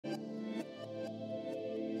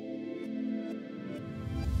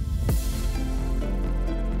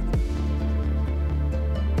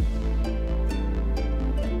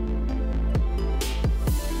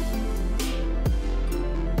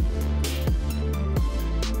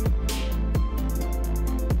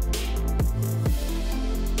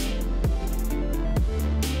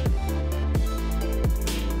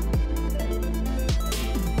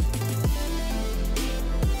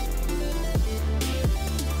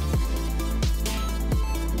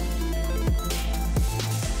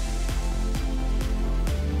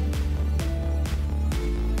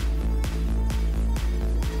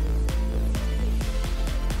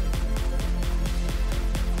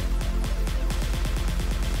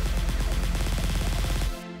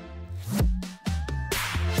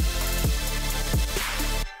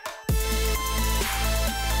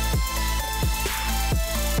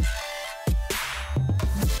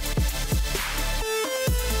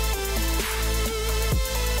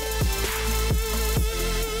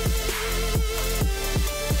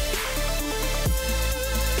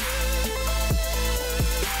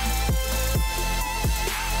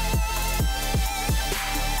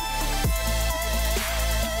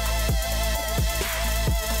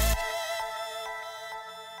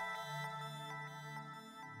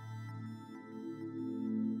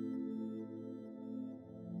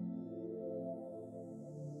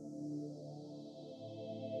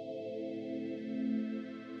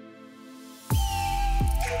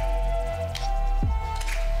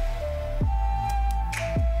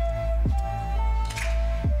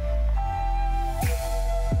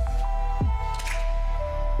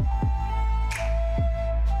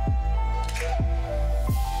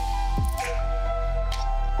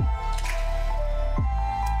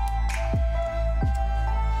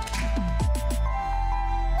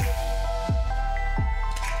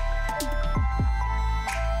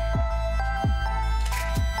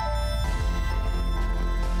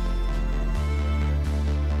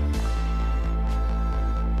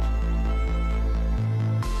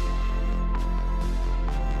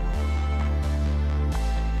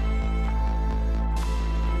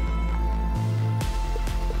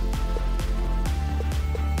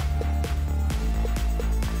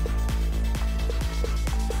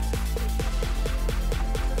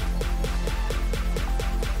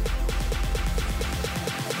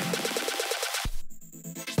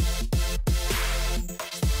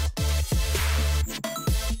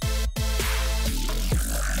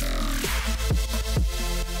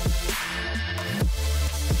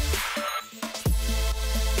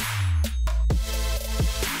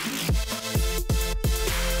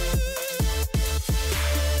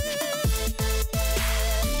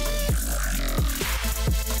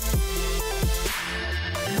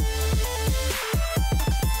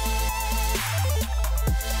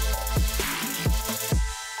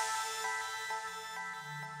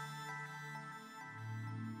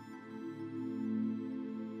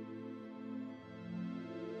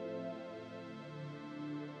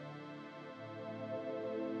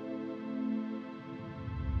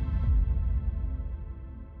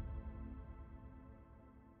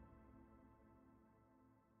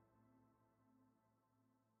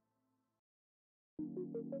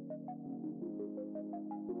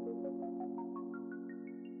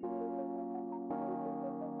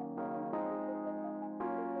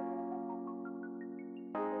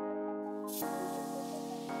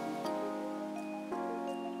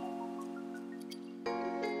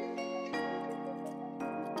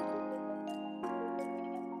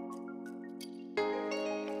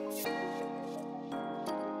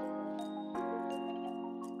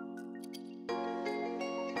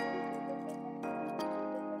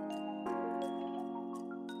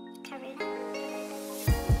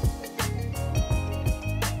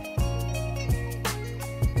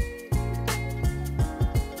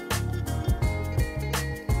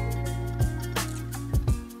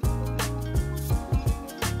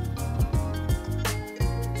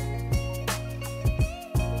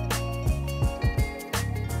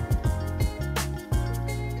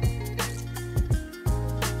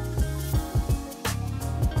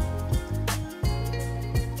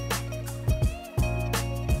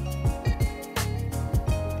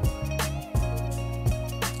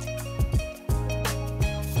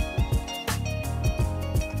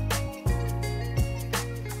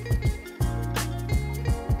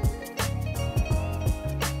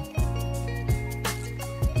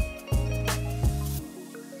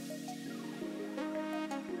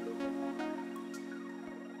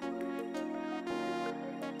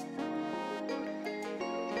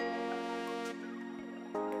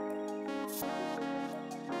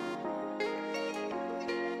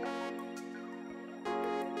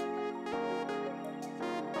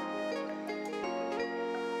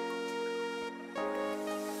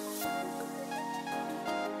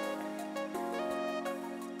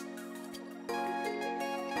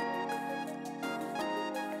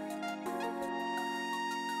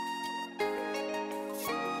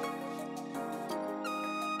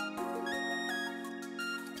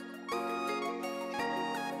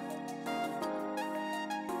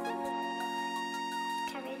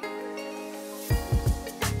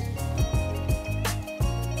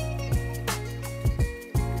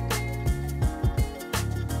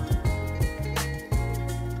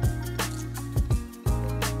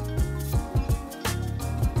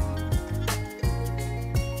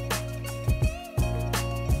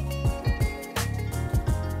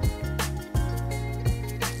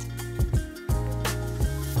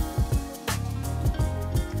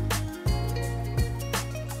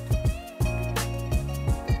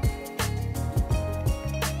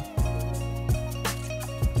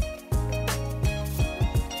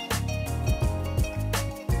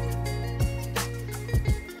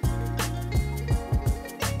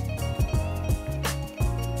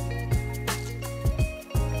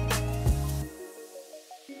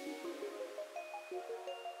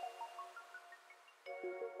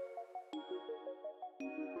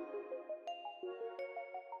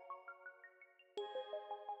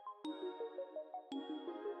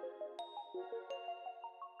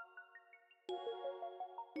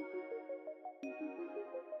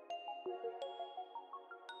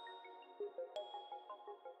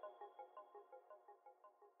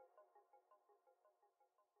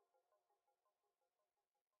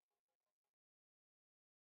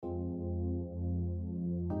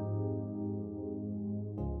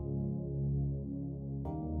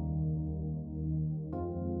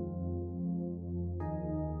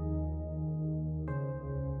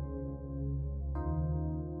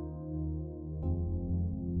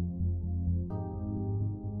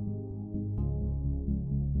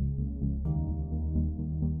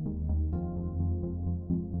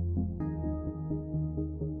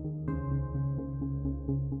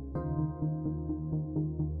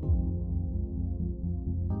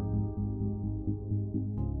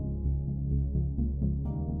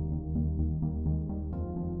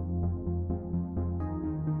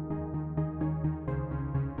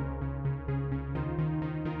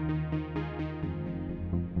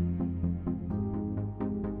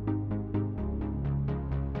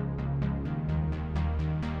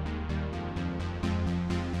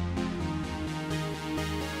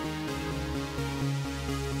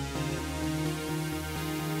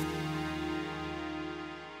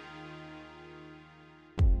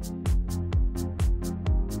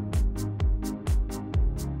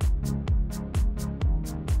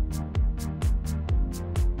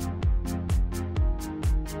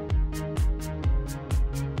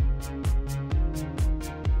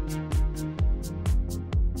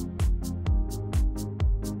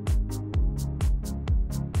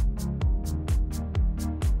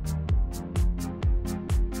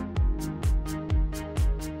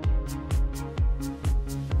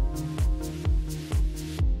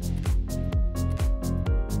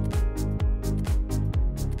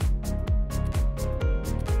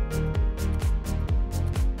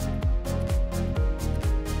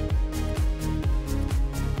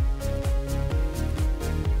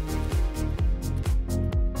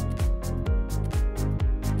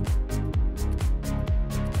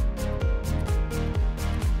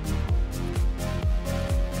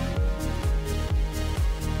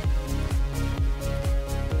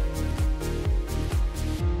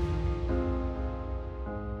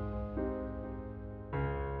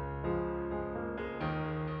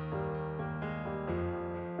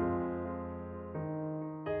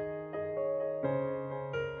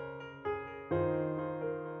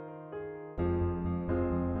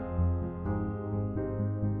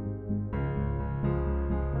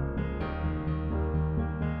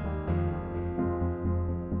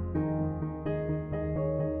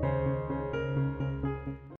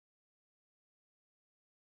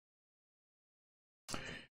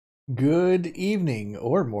Good evening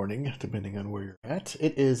or morning, depending on where you're at.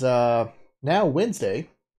 It is now Wednesday,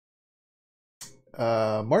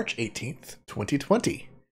 March 18th, 2020.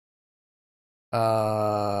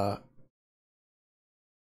 I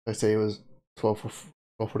say it was 12:45.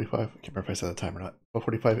 I can't remember if I said the time or not.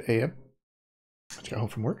 12:45 a.m. I just got home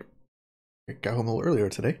from work. I got home a little earlier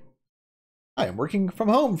today. I am working from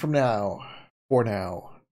home for now.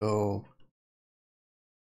 So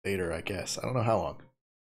later, I guess. I don't know how long.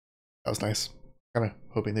 That was nice. Kind of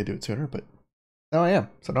hoping they do it sooner, but now I am.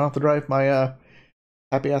 So I don't have to drive my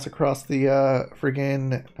happy ass across the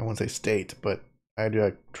friggin' I won't say state, but I had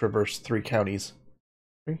to traverse three counties.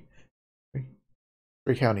 Three? Three?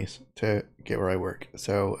 Three counties to get where I work.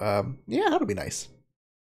 So yeah, that'll be nice.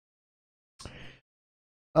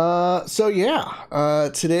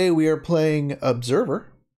 Today we are playing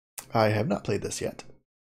Observer. I have not played this yet.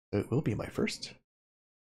 So it will be my first.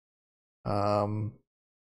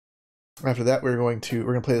 After that we're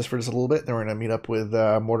gonna play this for just a little bit, then we're gonna meet up with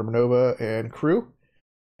Mortimer Nova and crew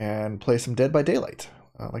and play some Dead by Daylight,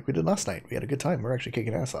 like we did last night. We had a good time. We were actually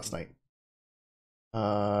kicking ass last night.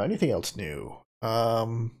 Anything else new?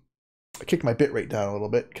 I kicked my bitrate down a little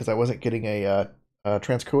bit because I wasn't getting a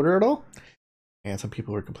transcoder at all, and some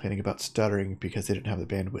people were complaining about stuttering because they didn't have the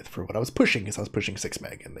bandwidth for what I was pushing, because I was pushing 6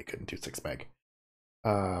 meg and they couldn't do 6 meg.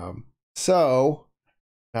 So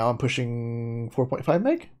now I'm pushing 4.5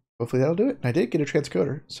 meg. Hopefully that'll do it. And I did get a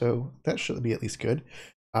transcoder, so that should be at least good.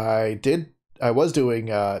 I was doing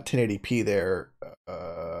 1080p there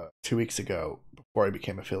 2 weeks ago before I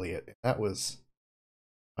became affiliate. That was,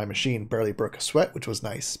 my machine barely broke a sweat, which was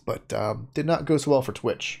nice, but did not go so well for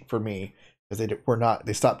Twitch for me, because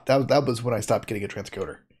they stopped. That was when I stopped getting a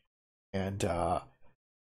transcoder, and yeah,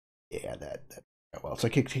 that well. So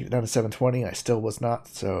I kicked it down to 720. I still was not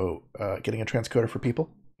getting a transcoder for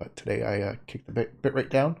people, but today I kicked the bit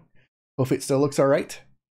rate down. Hopefully it still looks all right.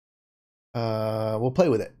 We'll play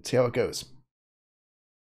with it, see how it goes.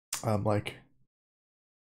 I'm like,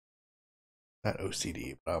 not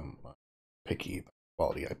OCD, but I'm picky about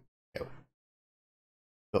quality. I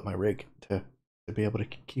built my rig to be able to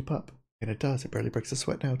keep up, and it does. It barely breaks a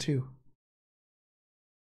sweat now too.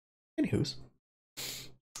 Anywho's,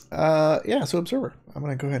 yeah. So Observer, I'm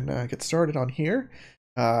gonna go ahead and get started on here.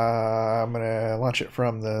 I'm gonna launch it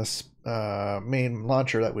from this main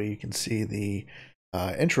launcher. That way you can see the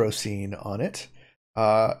intro scene on it.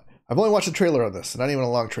 I've only watched the trailer on this, not even a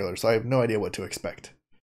long trailer, so I have no idea what to expect.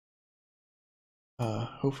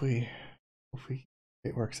 Hopefully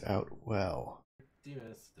it works out well.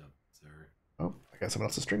 Oh, I got someone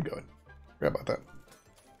else's stream going. Forgot about that.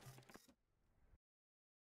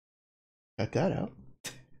 Cut that out.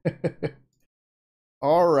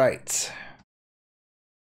 All right.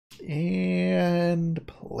 And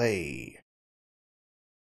play.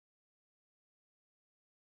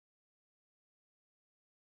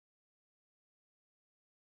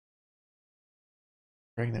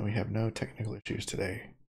 Praying that we have no technical issues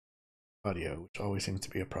today. Audio, which always seems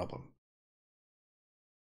to be a problem.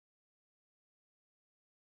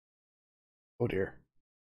 Oh dear.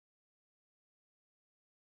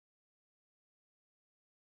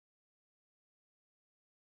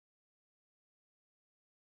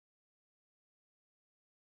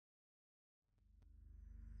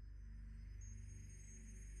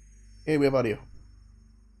 Hey, we have audio.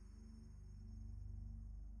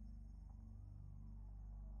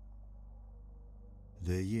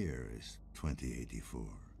 The year is 2084.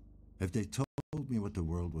 If they told me what the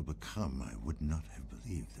world would become, I would not have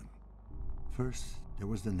believed them. First, there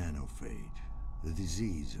was the nanophage, the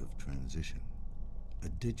disease of transition. A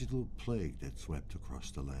digital plague that swept across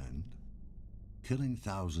the land, killing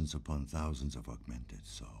thousands upon thousands of augmented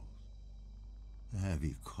souls. A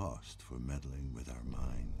heavy cost for meddling with our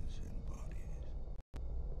minds and bodies.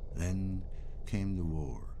 Then came the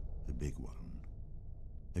war, the big one.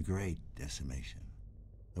 The great decimation.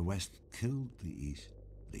 The West killed the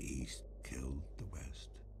East killed the West.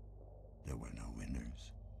 There were no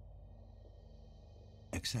winners.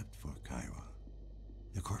 Except for Kaiwa.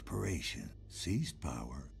 The corporation seized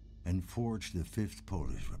power and forged the Fifth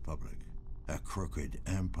Polish Republic, a crooked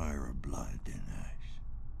empire of blood and ash.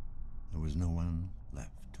 There was no one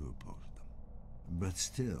left to oppose them. But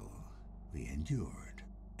still, we endured,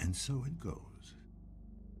 and so it goes.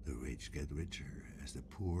 The rich get richer as the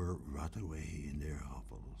poor rot away in their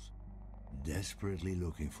hovels, desperately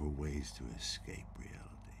looking for ways to escape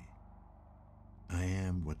reality. I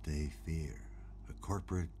am what they fear, a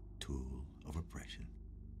corporate tool of oppression,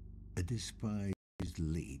 a despised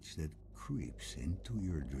leech that creeps into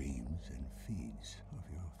your dreams and feeds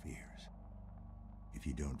off your fears. If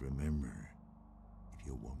you don't remember,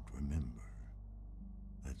 you won't remember.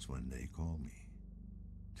 That's when they call me.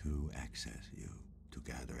 To access you, to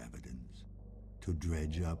gather evidence, to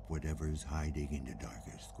dredge up whatever's hiding in the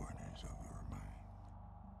darkest corners of your mind.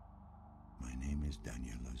 My name is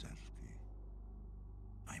Daniel Lazarski.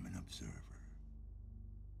 I'm an observer.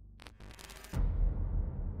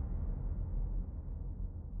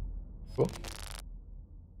 Cool.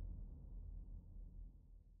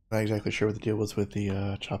 Not exactly sure what the deal was with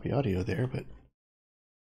the choppy audio there, but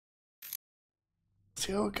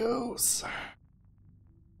see how it goes.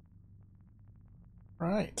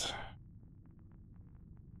 Right.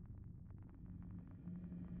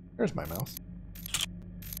 There's my mouse.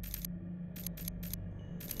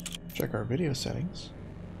 Check our video settings.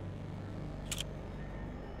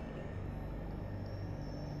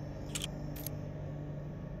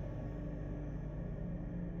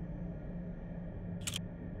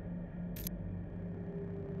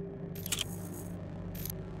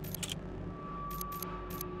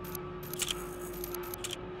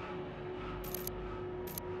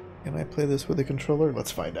 Can I play this with a controller?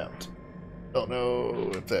 Let's find out. Don't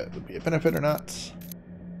know if that would be a benefit or not.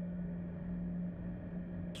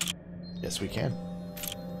 Yes, we can.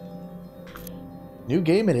 New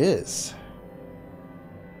game it is.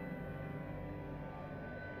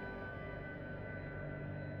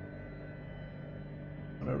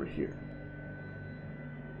 One over here.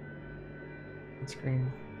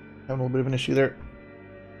 Screen. Having a little bit of an issue there.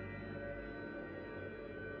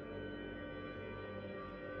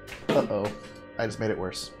 Uh-oh. I just made it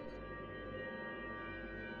worse.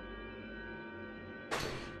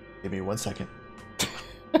 Give me 1 second.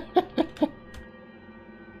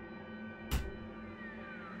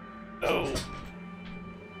 Oh.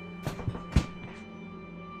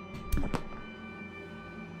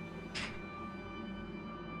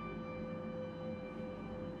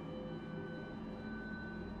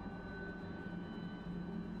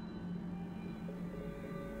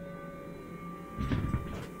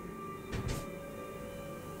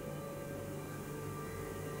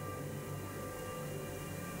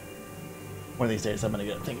 One of these days I'm gonna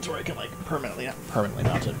get things where I can like not permanently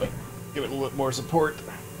mount it, but give it a little bit more support.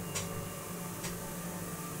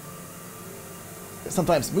 It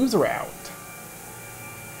sometimes moves around.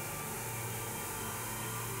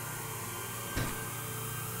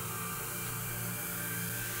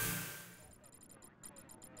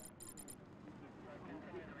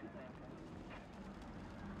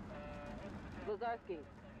 Lazarski,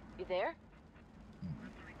 you there?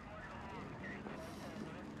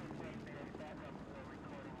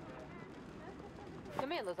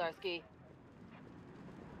 Come in, Lazarski.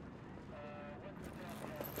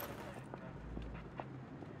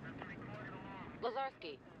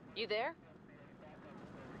 Lazarski, you there?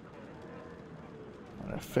 I'm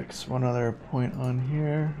gonna fix one other point on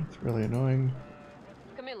here. It's really annoying.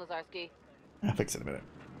 Come in, Lazarski. I'll fix it in a minute.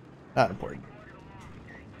 Not important.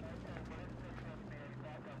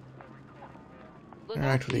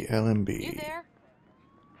 Interact with the LMB. You there?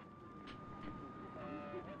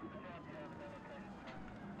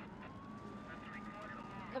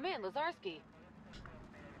 Come in, Lazarski.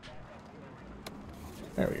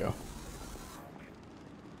 There we go.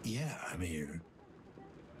 Yeah, I'm here.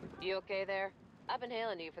 You okay there? I've been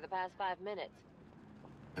hailing you for the past 5 minutes.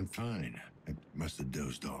 I'm fine. I must have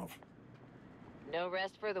dozed off. No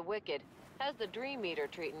rest for the wicked. How's the dream meter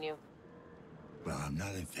treating you? Well, I'm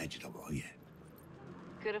not a vegetable yet.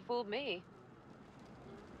 Could have fooled me.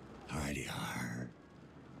 Alrighty, hard.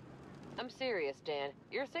 I'm serious, Dan.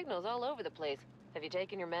 Your signal's all over the place. Have you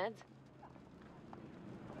taken your meds?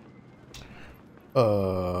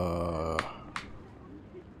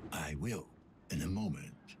 I will, in a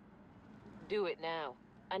moment. Do it now.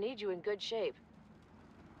 I need you in good shape.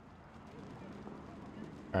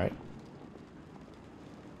 Alright.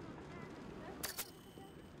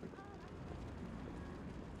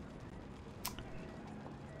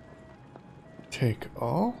 Take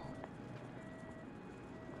all.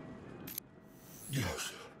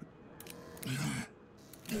 Yes.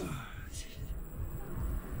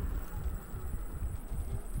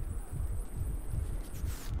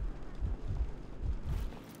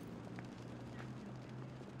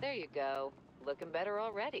 There you go. Looking better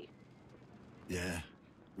already. Yeah,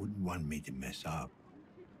 wouldn't want me to mess up.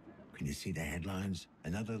 Can you see the headlines?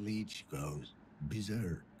 Another leech goes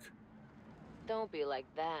berserk. Don't be like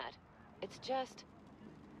that. It's just...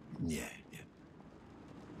 Yeah.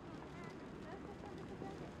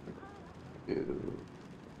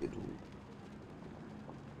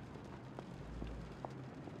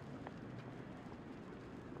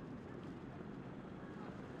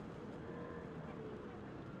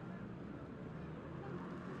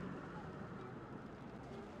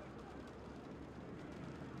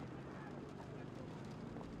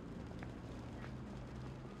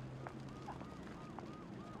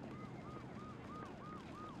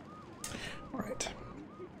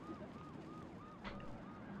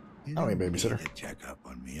 You I don't don't need a need babysitter. to check up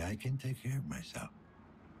on me. I can take care of myself.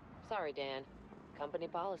 Sorry, Dan. Company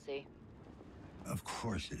policy. Of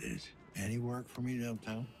course it is. Any work for me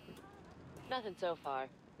downtown? Nothing so far.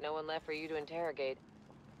 No one left for you to interrogate.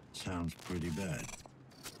 Sounds pretty bad.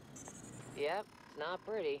 Yep, it's not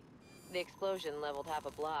pretty. The explosion leveled half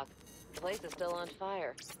a block. The place is still on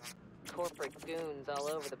fire. Corporate goons all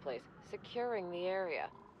over the place, securing the area.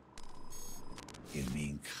 You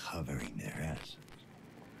mean covering their asses?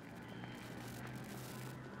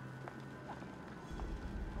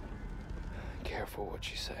 Careful what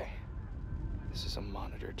you say. This is a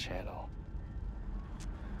monitored channel.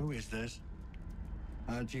 Who is this?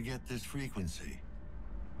 How'd you get this frequency?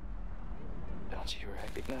 Don't you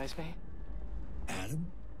recognize me? Adam?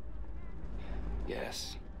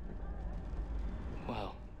 Yes.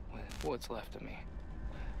 Well, what's left of me?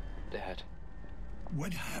 Dad.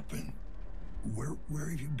 What happened? Where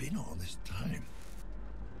have you been all this time?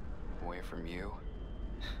 Away from you.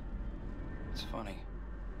 It's funny.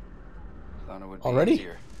 Thought it would be Already?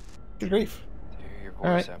 easier Good grief. to hear your voice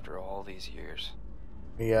All right. after all these years.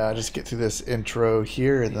 Yeah, just get through this intro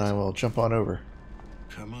here, and then I will jump on over.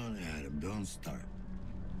 Come on, Adam, don't start.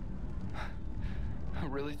 I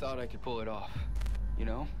really thought I could pull it off, you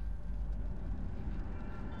know?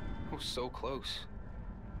 I was so close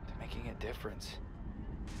to making a difference,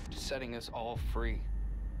 to setting us all free.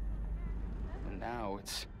 And now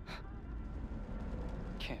it's...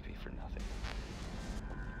 can't be for nothing.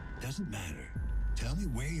 Doesn't matter. Tell me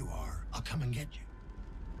where you are. I'll come and get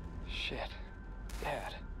you. Shit.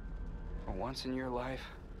 Dad, for once in your life,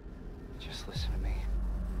 just listen to me.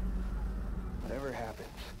 Whatever happens,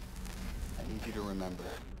 I need you to remember,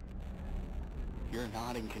 you're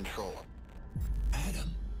not in control.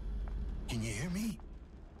 Adam, can you hear me?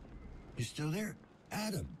 You still there?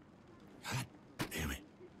 Adam? God damn it.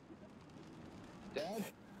 Dad?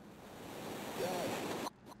 Dad?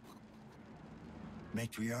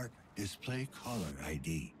 Matriarch, display caller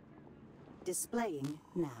ID. Displaying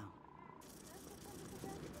now.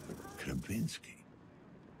 Krabinsky.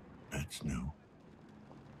 That's new.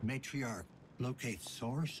 Matriarch, locate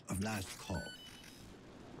source of last call.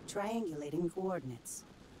 Triangulating coordinates.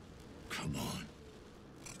 Come on.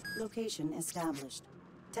 Location established.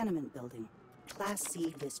 Tenement building. Class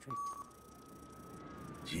C district.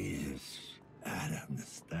 Jesus. Adam, the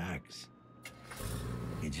stacks.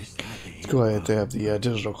 You just had to hit Let's go ahead rock. to have the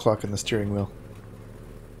digital clock in the steering wheel.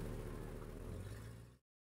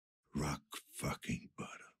 Rock fucking bottom.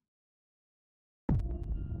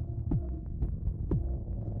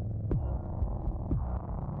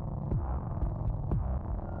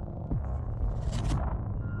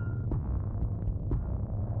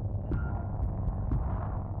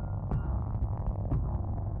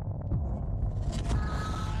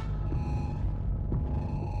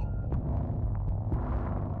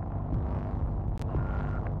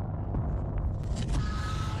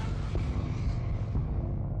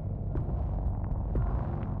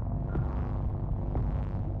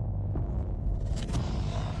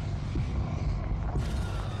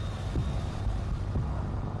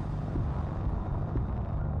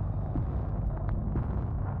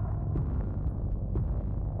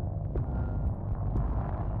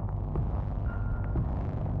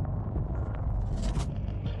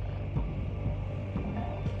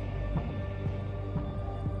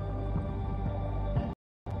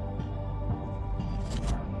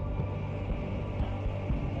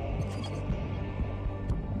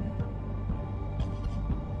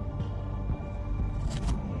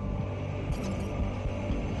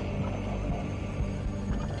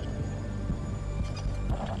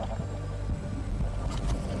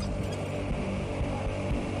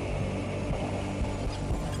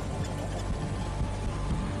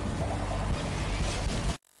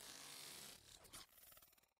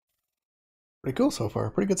 Pretty cool so far.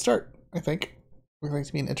 Pretty good start, I think. Looks like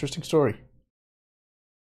to be an interesting story.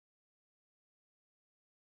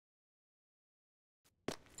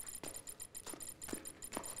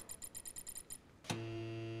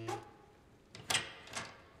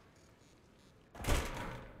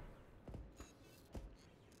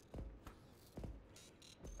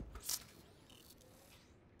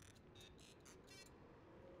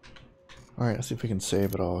 Alright, let's see if we can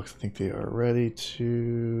save it all, 'cause I think they are ready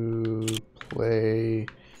to play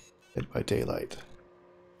Dead by Daylight.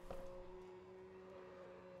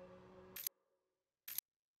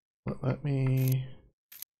 Let me...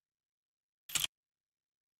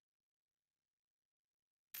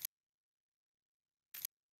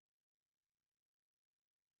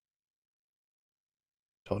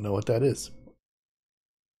 Don't know what that is.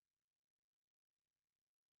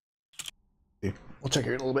 We'll check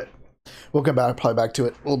here in a little bit. We'll come back, probably back to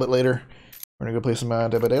it a little bit later. We're gonna go play some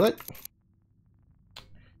Dead by Daylight. I'm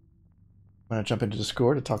gonna jump into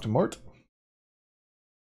Discord to talk to Mort.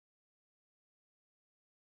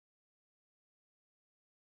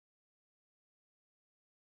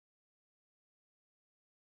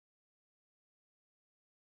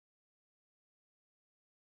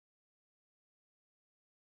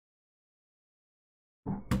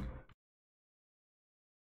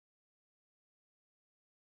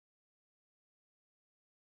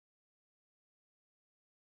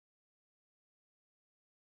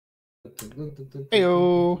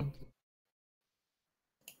 Heyo.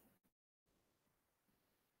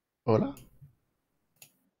 Hola.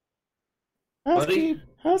 Buddy?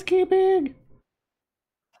 Housekeeping.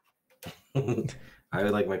 I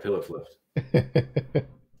would like my pillow flipped.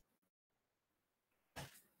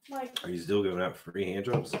 Are you still giving out free hand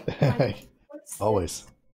jobs? Always.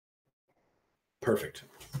 Perfect.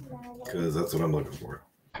 Because that's what I'm looking for.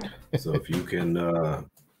 So if you can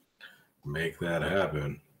make that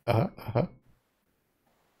happen.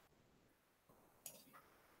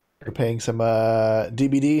 We're paying some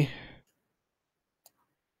DBD.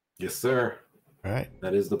 Yes, sir. All right.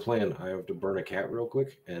 That is the plan. I have to burn a cat real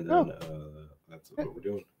quick, and then that's what we're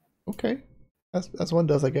doing. Okay. That's one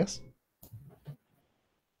does, I guess.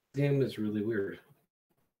 This game is really weird.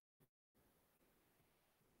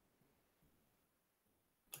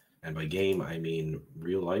 And by game, I mean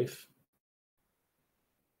real life.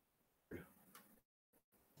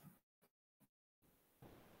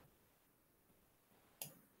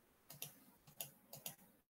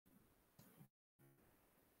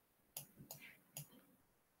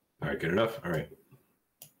 All right, good enough. All right.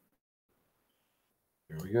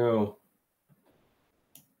 Here we go.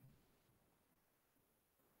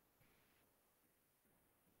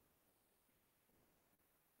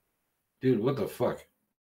 Dude, what the fuck?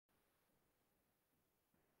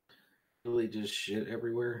 Really just shit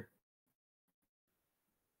everywhere?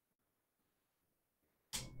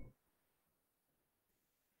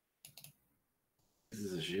 This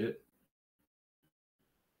is a shit.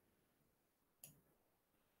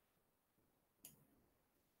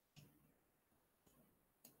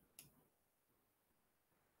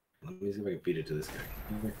 Let me see if I can feed it to this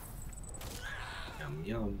guy. Yum,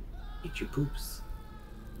 yum. Eat your poops.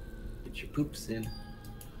 Get your poops in.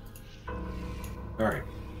 Alright.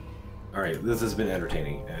 Alright, this has been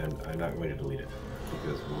entertaining, and I'm not going to delete it,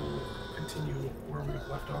 because we'll continue where we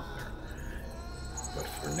left off there. But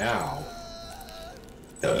for now,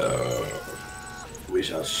 we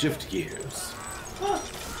shall shift gears.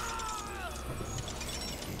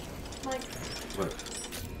 Mike, What?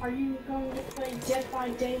 are you going to play Dead by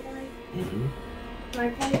Daylight? Mm-hmm. Can I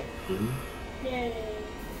play? Mm-hmm. Yay.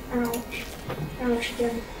 Ouch. Ouch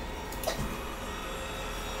again.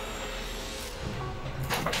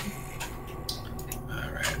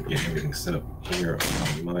 Alright, I'm getting everything set up here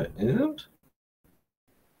on my end.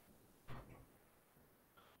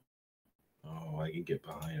 Oh, I can get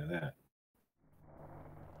behind that.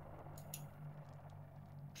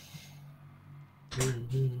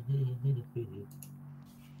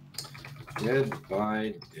 Dead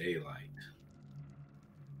by Daylight.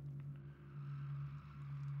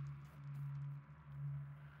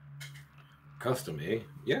 Custom, eh?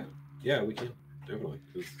 Yeah, we can definitely.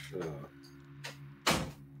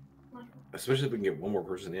 Especially if we can get one more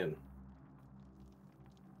person in.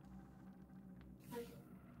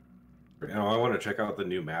 Now I want to check out the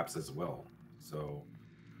new maps as well. So,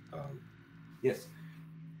 yes.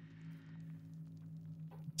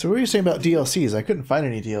 So what were you saying about DLCs? I couldn't find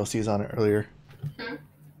any DLCs on it earlier.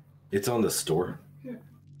 It's on the store.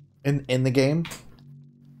 In the game?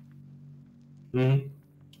 Mm-hmm.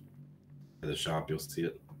 At the shop, you'll see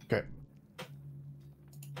it. Okay.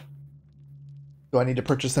 Do I need to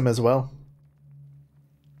purchase them as well?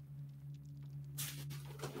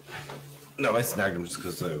 No, I snagged them just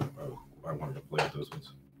because I wanted to play with those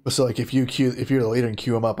ones. So like if you're the leader and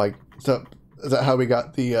queue them up, so is that how we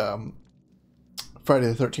got the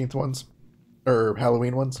Friday the 13th ones or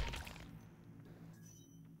Halloween ones?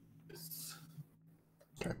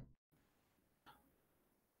 Okay.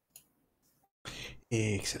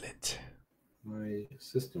 Excellent. My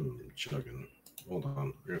system chugging. Hold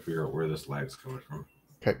on, we're gonna figure out where this lag's coming from.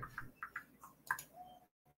 Okay.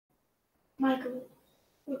 Michael,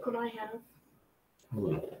 look what I have.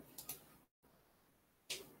 Hold on.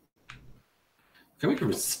 Coming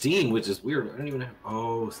from Steam, which is weird. I don't even have.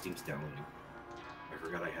 Oh, Steam's downloading. I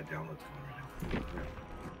forgot I had downloads going right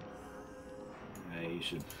now. I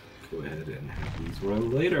should go ahead and have these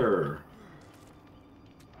run later.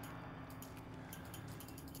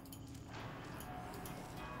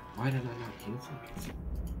 Why did I not cancel these?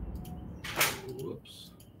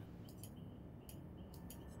 Whoops.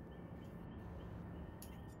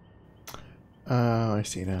 Oh, I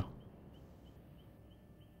see now.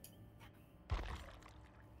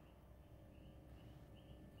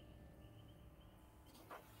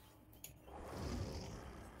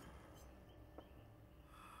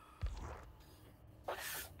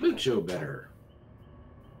 Mucho better.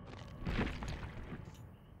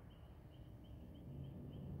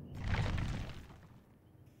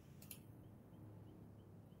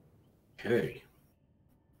 Okay.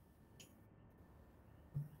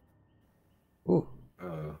 Ooh,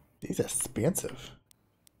 these are expensive.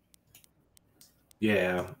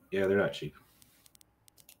 Yeah, they're not cheap.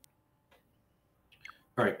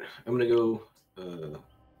 All right, I'm gonna go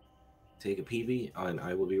take a PV, and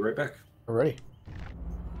I will be right back. Alrighty.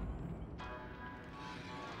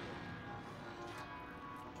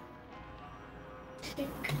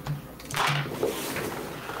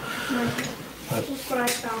 Look what I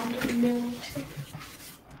found in the middle.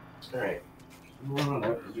 All right.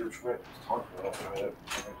 You're trying to talk about it.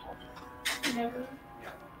 Never.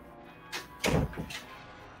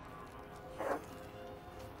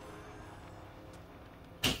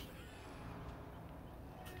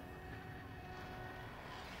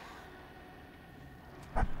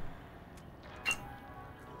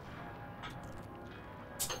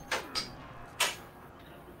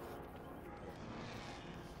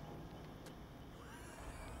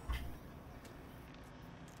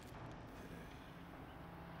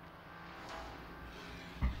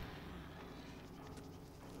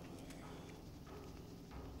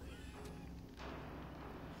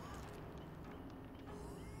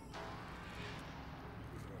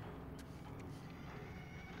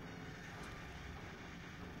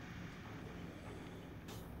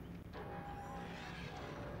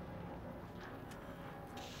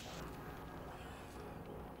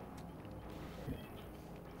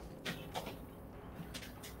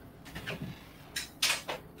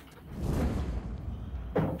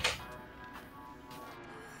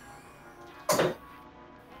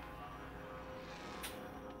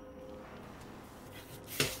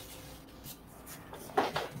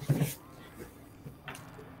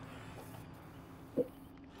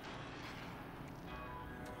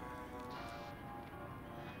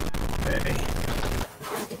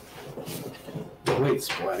 Wait,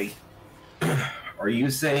 Splatty. Are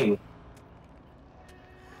you saying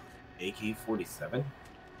AK-47?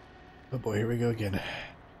 Oh boy, here we go again.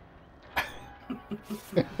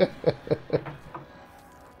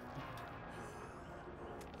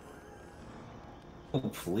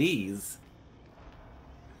 Oh, please.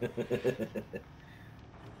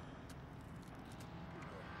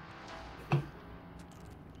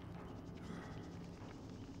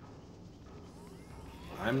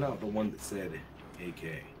 I'm not the one that said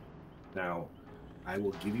AK. Now, I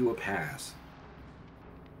will give you a pass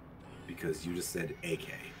because you just said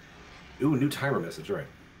AK. Ooh, new timer message, right.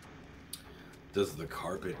 Does the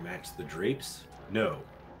carpet match the drapes? No,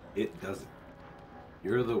 it doesn't.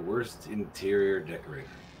 You're the worst interior decorator.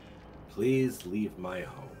 Please leave my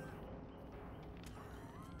home.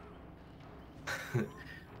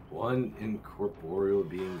 One incorporeal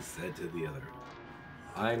being said to the other,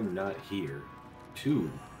 I'm not here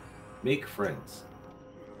to make friends.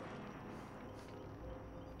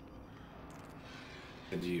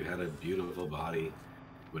 And you had a beautiful body.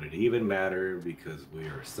 Would it even matter because we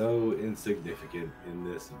are so insignificant in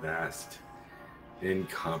this vast,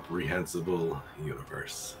 incomprehensible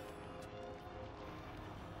universe?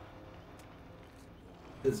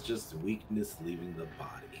 It's just weakness leaving the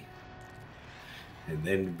body and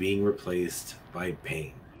then being replaced by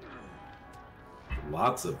pain.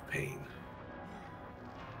 Lots of pain.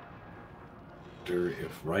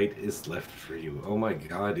 If right is left for you. Oh my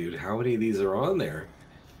god, dude, how many of these are on there?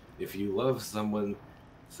 If you love someone,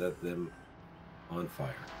 set them on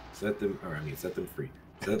fire. Set them free.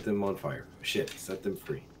 Set them on fire. Shit, set them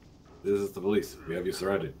free. This is the police. We have you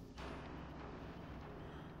surrounded.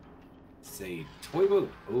 Say toy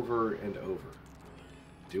boat over and over.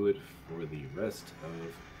 Do it for the rest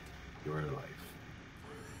of your life.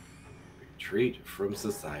 Retreat from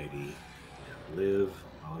society and live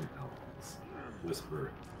on elements.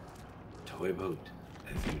 Whisper, toy boat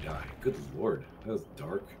as you die. Good lord, that was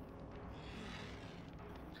dark.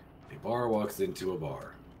 A bar walks into a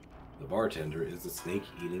bar. The bartender is a snake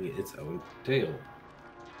eating its own tail.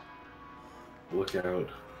 Look out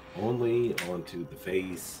only onto the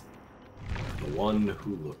face of the one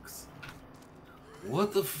who looks.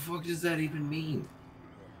 What the fuck does that even mean?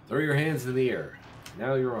 Throw your hands in the air.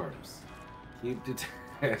 Now your arms. Keep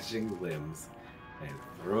detaching limbs and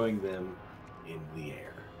throwing them in the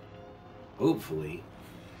air. Hopefully,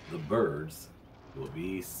 the birds will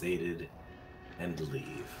be sated and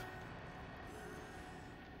leave.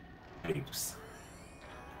 Oops.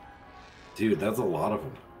 Dude, that's a lot of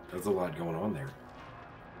them. That's a lot going on there.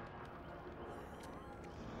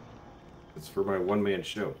 It's for my one-man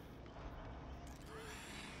show.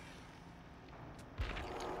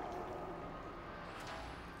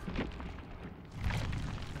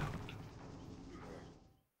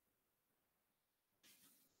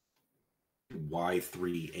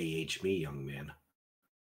 Y3AH me, young man.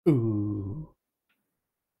 Ooh.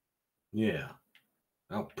 Yeah.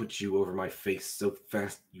 I'll put you over my face so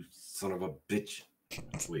fast, you son of a bitch.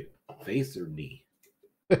 Wait, face or knee?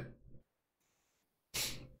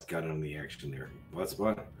 Got on the action there. What's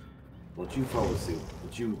what? Won't you follow suit?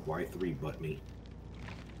 Won't you Y3 butt me?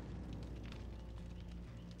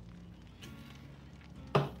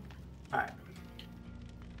 Alright.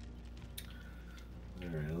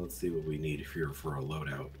 Alright, let's see what we need here for a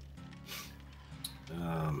loadout.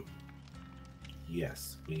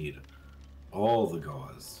 Yes, we need all the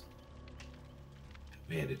gauze.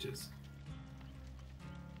 Bandages.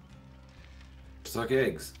 Suck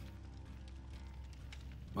eggs.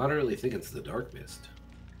 Moderately think it's the Dark Mist.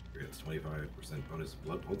 Grants 25% bonus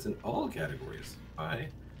blood points in all categories. Aye,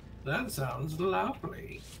 that sounds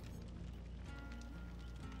lovely.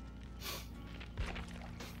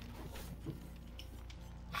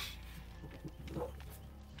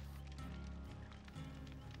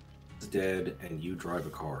 Dead and you drive a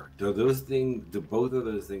car. Do both of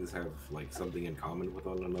those things have like something in common with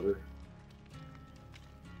one another?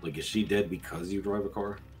 Like, is she dead because you drive a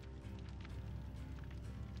car?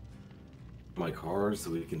 My car,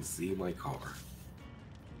 so we can see my car.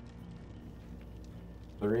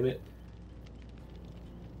 Are in it?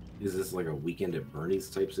 Is this like a Weekend at Bernie's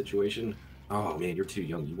type situation? Oh man, you're too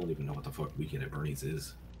young. You won't even know what the fuck Weekend at Bernie's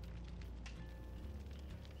is.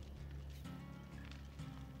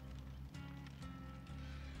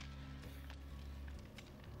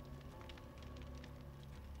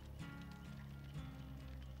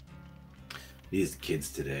 These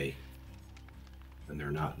kids today, and they're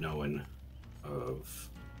not knowing of.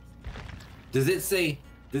 Does it say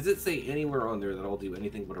anywhere on there that I'll do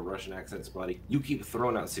anything but a Russian accent, Spotty? You keep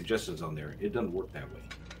throwing out suggestions on there. It doesn't work that way.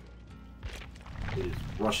 It is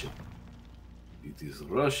Russian. It is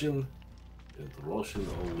Russian, and Russian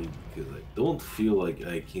only because I don't feel like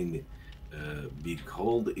I can be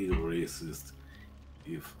called a racist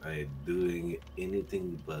if I'm doing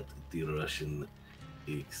anything but the Russian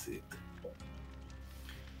accent.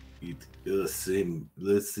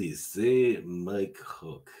 Let's see, say Mike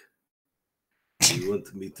Hook. You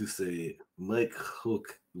want me to say Mike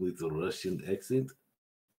Hook with a Russian accent?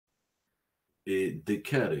 The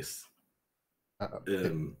Caris.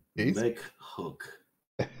 Mike Hook.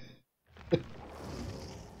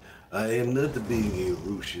 I am not being a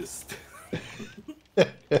Russian.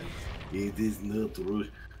 It is not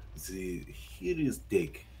Russian. See, here is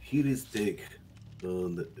take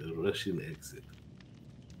on the Russian accent.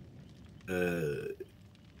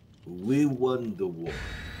 We won the war,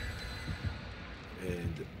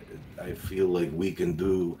 and I feel like we can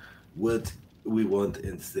do what we want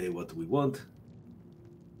and say what we want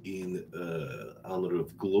in honor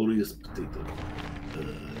of glorious potato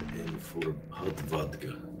and for hot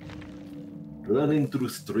vodka running through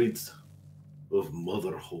streets of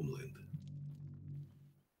mother homeland.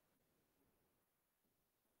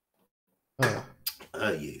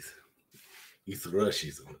 Ah yes, it's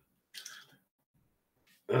Russian.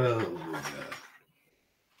 Oh my god.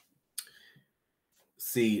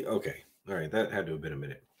 See, okay. All right, that had to have been a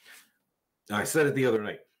minute. I said it the other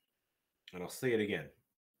night, and I'll say it again.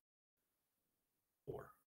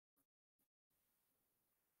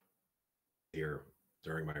 Here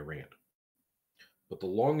during my rant. But the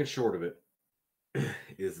long and short of it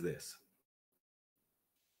is this.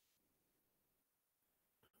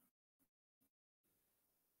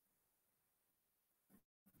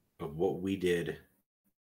 Of what we did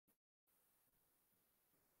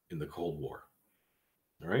in the Cold War.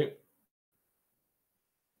 All right?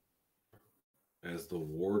 As the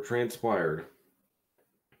war transpired,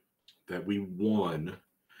 that we won,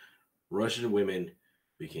 Russian women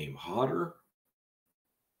became hotter,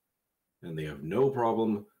 and they have no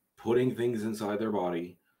problem putting things inside their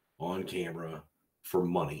body on camera for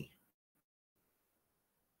money.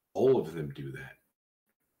 All of them do that.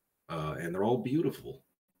 And they're all beautiful.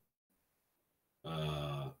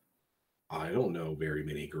 I don't know very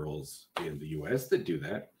many girls in the US that do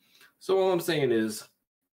that. So all I'm saying is,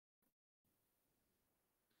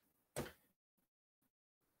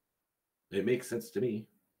 It makes sense to me,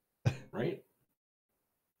 right?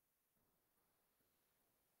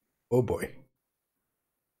 Oh boy.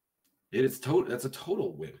 That's a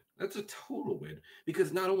total win. That's a total win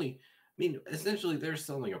because not only, I mean, essentially they're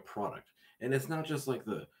selling a product, and it's not just like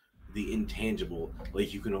the intangible,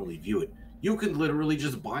 like you can only view it. You can literally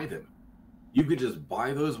just buy them. You could just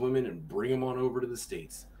buy those women and bring them on over to the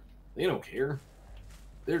States. They don't care.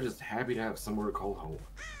 They're just happy to have somewhere to call home.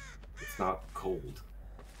 It's not cold.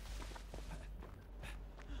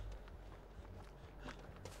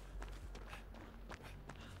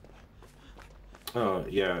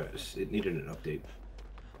 Yeah, it needed an update.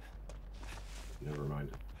 Never mind.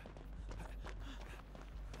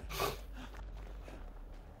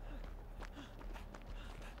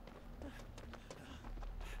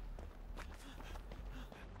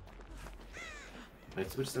 My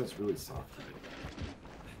Switch sounds really soft today.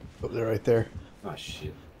 Oh, they're right there. Oh,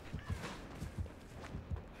 shit.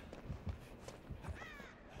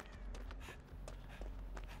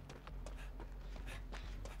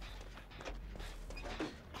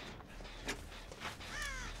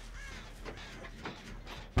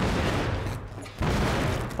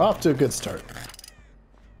 Off to a good start.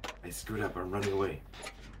 I screwed up. I'm running away.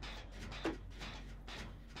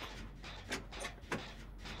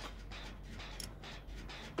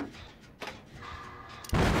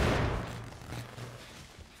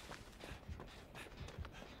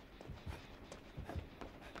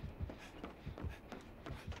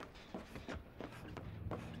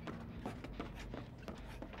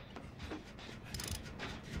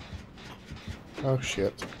 Oh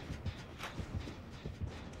shit.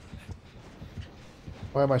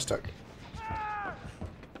 Why am I stuck?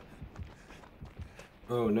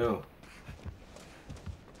 Oh no.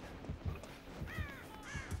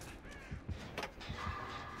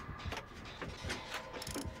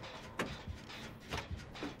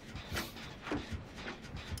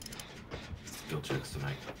 Skill checks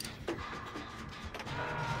tonight.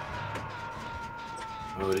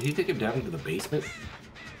 Oh, did he take him down into the basement?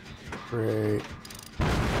 Great.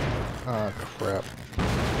 Ah, crap.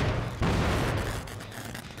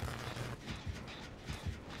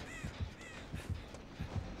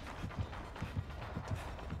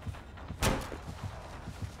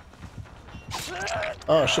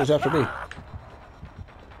 Oh, shit, it's after me.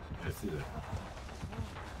 I see that.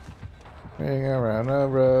 Hang around a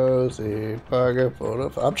rosy pocket full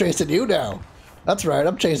of... I'm chasing you now. That's right,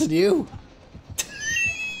 I'm chasing you.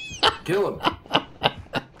 Kill him.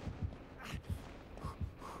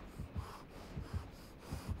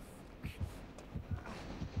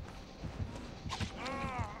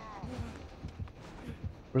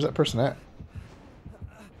 Where's that person at?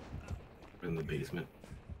 In the basement.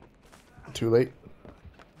 Too late?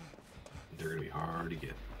 They're gonna be hard to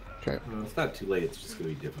get. Okay. No, it's not too late, it's just gonna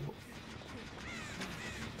be difficult.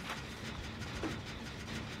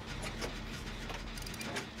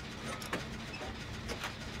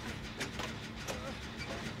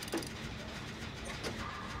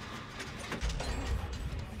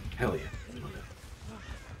 Hell yeah.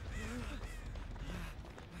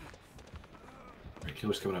 Alright,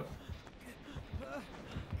 killer's coming up.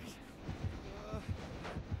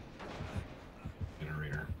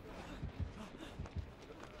 Generator.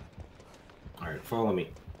 Alright, follow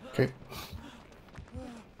me. Okay.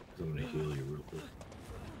 I'm gonna heal you real quick.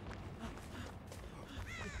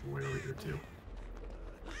 Way over here too.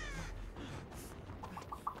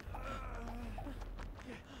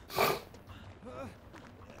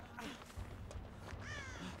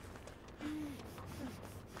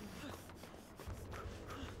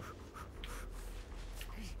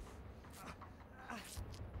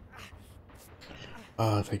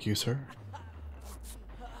 Thank you, sir.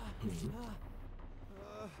 Mm-hmm.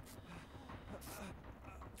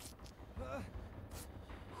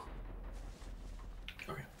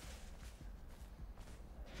 Okay.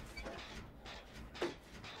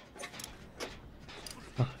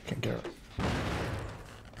 Oh, can't get it.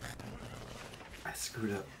 I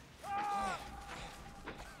screwed up.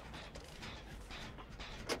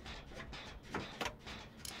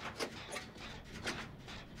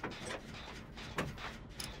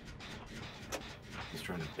 He's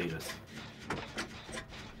trying to bait us.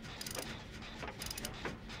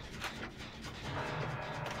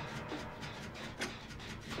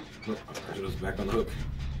 Oh, our person was back on the hook.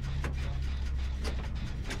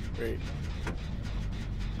 Great.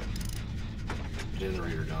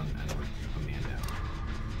 Generator done and a man down.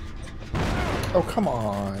 Oh, come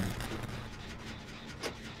on.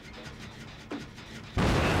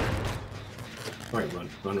 Alright, run.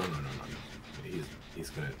 Run. He's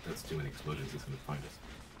gonna, that's too many explosions, he's gonna find us.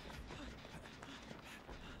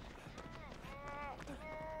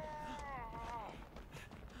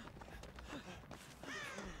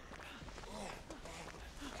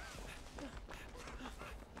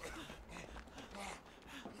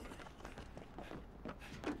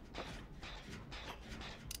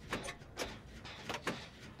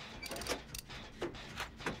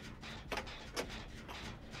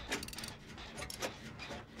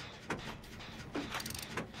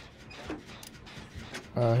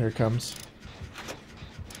 Here it comes.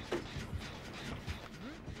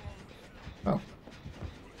 Oh.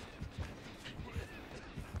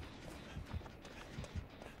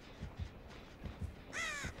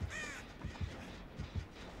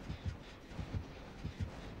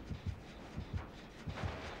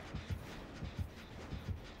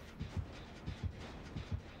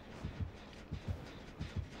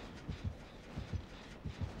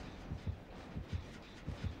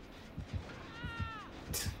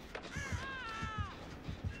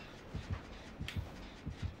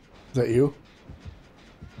 Is that you?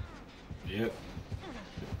 Yep.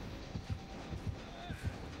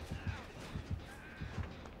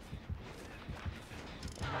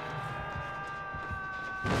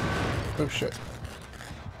 Oh shit.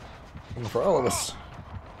 Coming for all of us.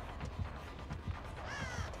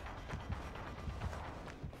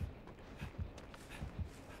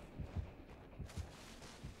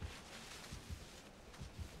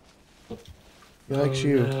 He likes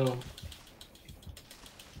you. No.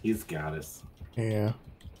 He's got us. Yeah.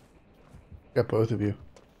 Got both of you.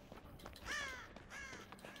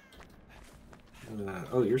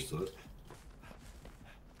 Oh, you're still.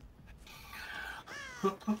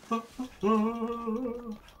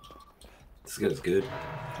 This guy's good.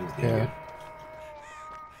 He's damn Yeah. good.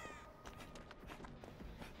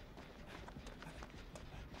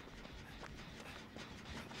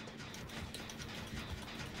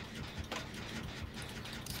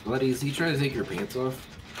 Bloody, is he trying to take your pants off?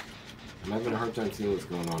 I'm having a hard time seeing what's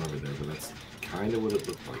going on over there, but that's kind of what it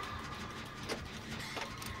looked like.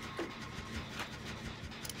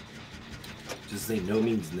 Just say no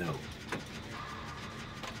means no.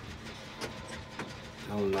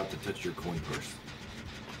 Tell him not to touch your coin purse.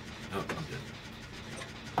 Oh, I'm dead.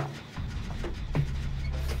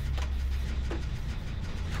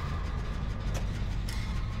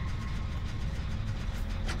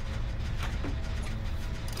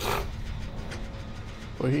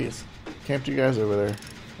 Well, he is camped you guys over there.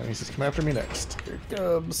 And he says, come after me next. Here it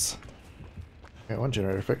comes. Got one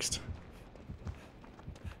generator fixed.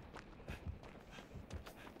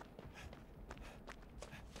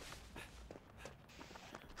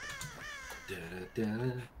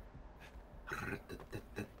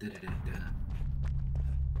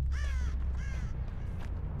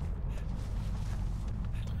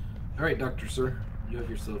 All right, Doctor Sir, you have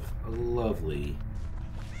yourself a lovely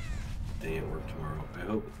day at work tomorrow. I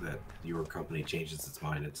hope that your company changes its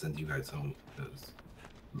mind and sends you guys home, because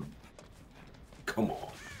come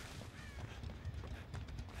on.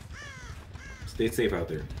 Stay safe out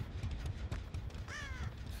there.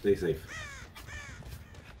 Stay safe.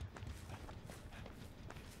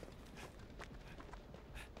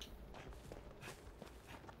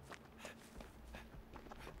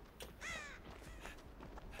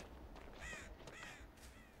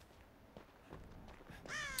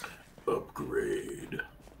 Upgrade.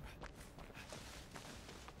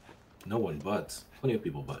 No one butts. Plenty of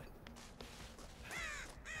people butt.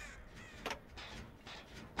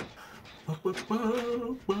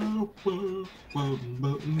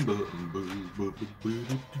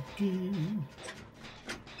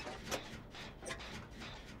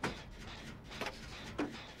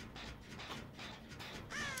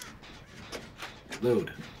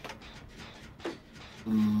 Load.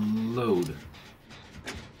 Load.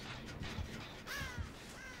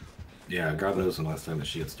 Yeah, God knows when last time that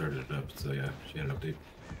she had started it up, so yeah, she had an update.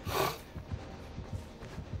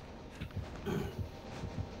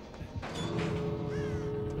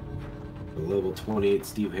 A level 28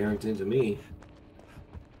 Steve Harrington to me.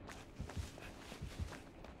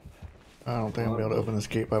 I don't think I'm gonna be able to open this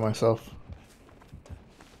gate by myself.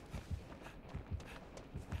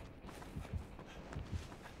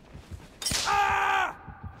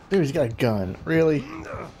 Dude, he's got a gun. Really?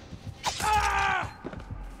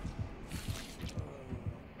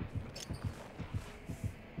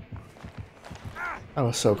 I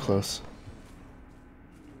was so close.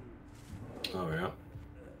 Oh, yeah.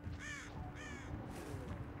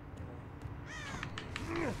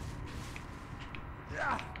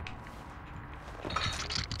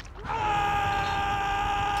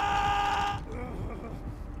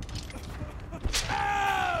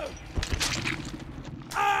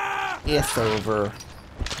 It's over.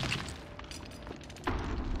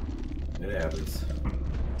 It happens.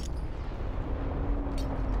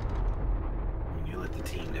 When you let the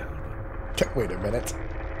team down. Wait a minute.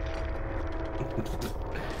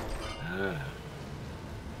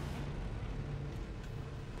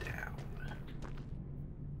 Down.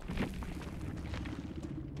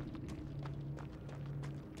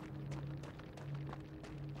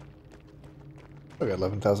 I got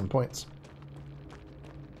 11,000 points.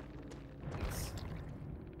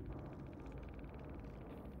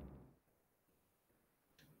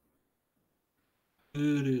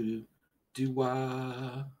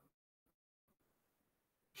 Because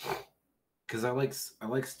I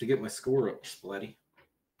likes to get my score up, Splatty.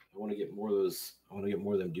 I want to get more of those. I want to get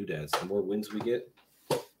more of them doodads. The more wins we get,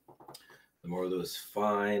 the more of those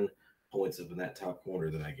fine points up in that top corner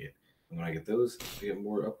that I get. And when I get those, I get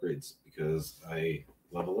more upgrades because I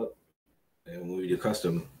level up. And when we do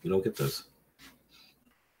custom, you don't get those.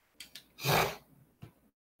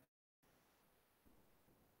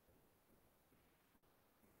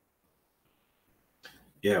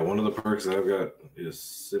 Yeah, one of the perks I've got is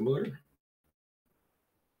similar.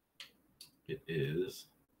 It is.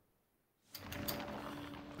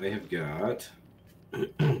 I have got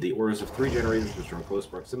the auras of 3 generators which are in close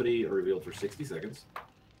proximity are revealed for 60 seconds.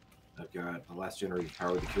 I've got the last generated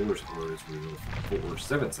power of the killer's aura is revealed for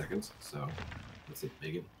 7 seconds, so that's a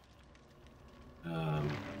big one.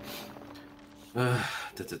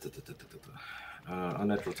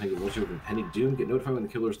 Unnatural tangle. Once you open Penny Doom, get notified when the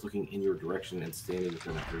killer is looking in your direction and standing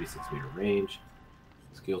within a 36-meter range.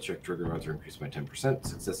 Skill check trigger odds are increased by 10%.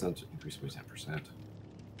 Success odds increased by 10%.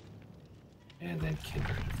 And then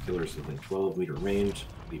Kindred. If killer is within 12-meter range,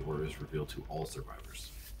 the aura is revealed to all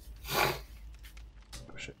survivors. Oh,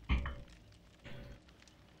 shit.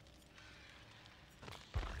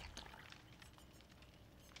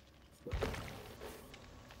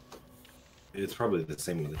 It's probably the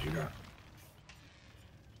same one that you got.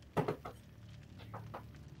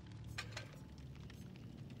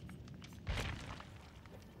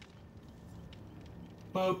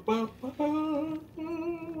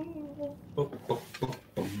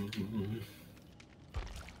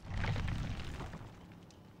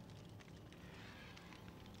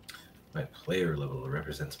 My player level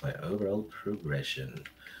represents my overall progression.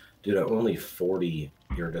 Dude, I'm only 40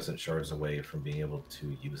 iridescent shards away from being able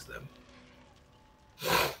to use them.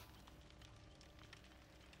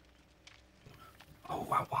 Oh,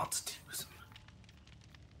 I want to use them.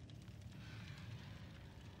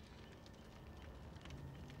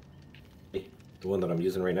 Hey, the one that I'm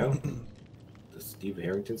using right now, the Steve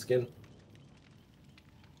Harrington skin.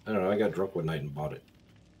 I don't know, I got drunk one night and bought it.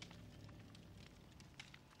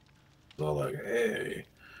 So like, hey,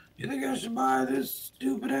 you think I should buy this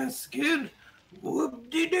stupid ass skin?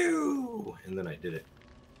 Whoop-de-doo! And then I did it.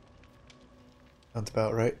 Sounds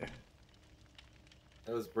about right.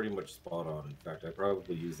 That was pretty much spot on. In fact, I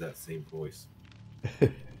probably used that same voice.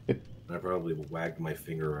 I probably wagged my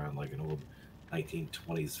finger around like an old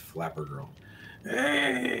 1920s flapper girl.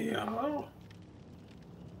 Hey, y'all.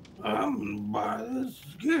 I'm gonna buy this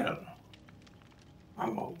skin.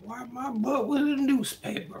 I'm gonna wipe my butt with a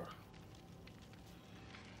newspaper.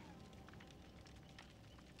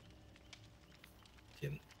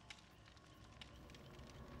 Kidding.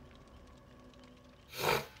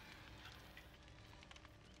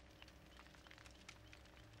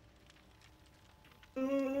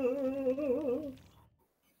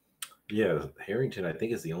 Yeah, Harrington, I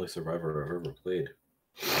think, is the only survivor I've ever played.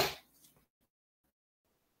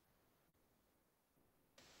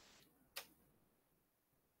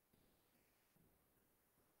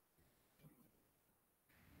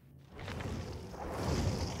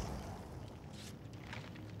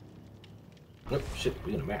 Oh, shit,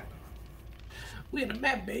 we in a map. We in a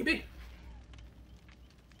map, baby.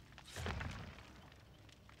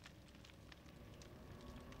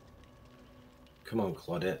 Come on,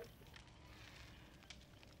 Claudette.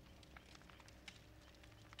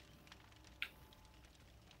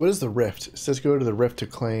 What is the rift? It says go to the rift to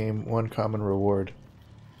claim 1 common reward.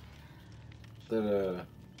 That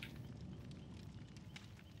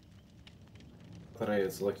I thought I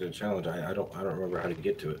had selected a challenge. I don't remember how to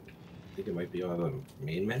get to it. I think it might be on the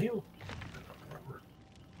main menu. I don't remember.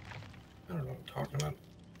 I don't know what I'm talking about.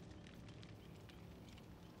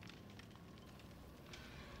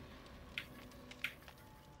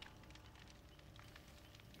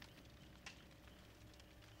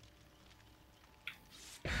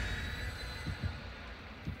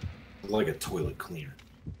 Like a toilet cleaner.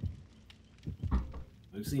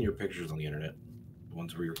 I've seen your pictures on the internet. The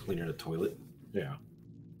ones where you're cleaning a toilet. Yeah.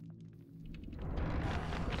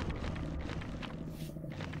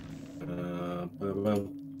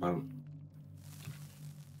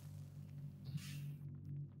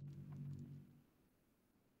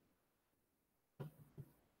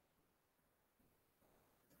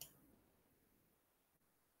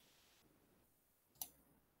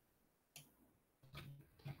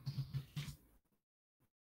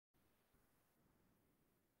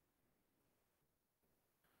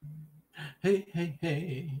 Hey, hey,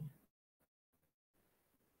 hey.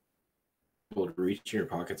 Able to reach in your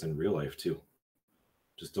pockets in real life too.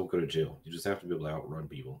 Just don't go to jail. You just have to be able to outrun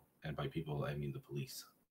people. And by people, I mean the police.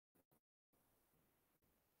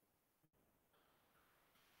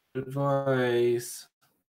 Advice.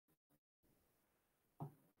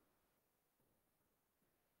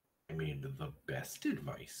 I mean, the best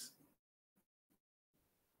advice.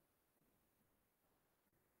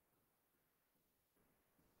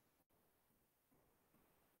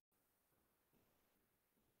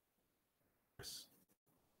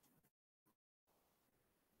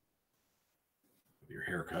 Your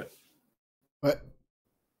haircut. What?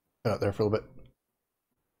 Got out there for a little bit.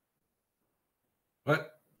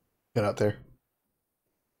 What? Got out there.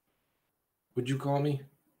 Would you call me?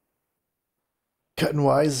 Cutting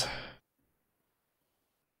wise.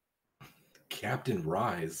 Captain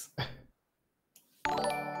Rise.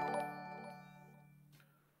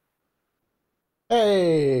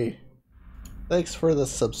 Hey! Thanks for the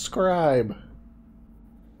subscribe.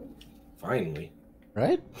 Finally.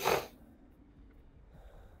 Right?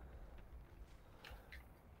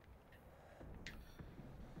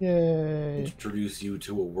 Yay. Introduce you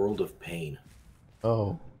to a world of pain.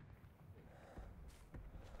 Oh.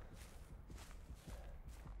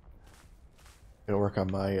 Gonna work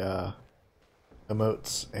on my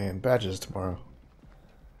emotes and badges tomorrow.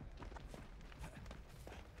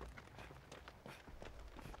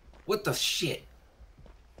 What the shit?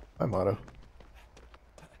 My motto.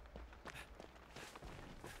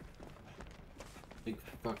 Big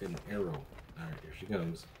fucking arrow. Alright, here she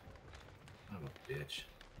comes. I'm a bitch.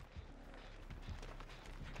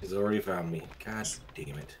 He's already found me. God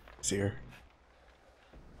damn it. See her.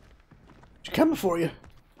 She coming for you.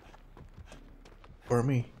 Or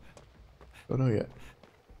me. Don't know yet.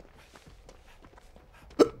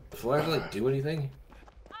 The flashlight do anything?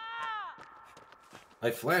 I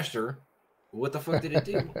flashed her. What the fuck did it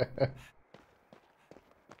do?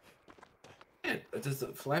 Does the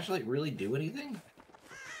flashlight really do anything?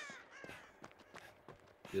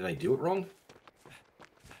 Did I do it wrong?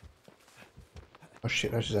 Oh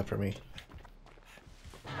shit, now she's after me.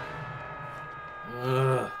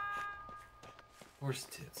 Ugh. Horse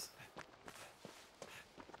tits.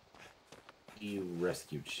 You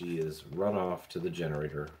rescued. She is run off to the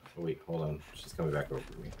generator. Oh wait, hold on. She's coming back over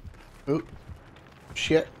to me. Oop.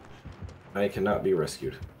 Shit. I cannot be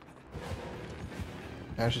rescued.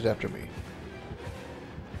 Now she's after me.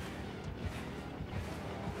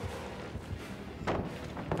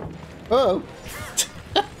 Oh!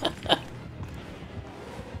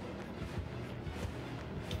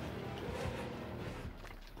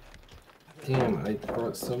 Damn, I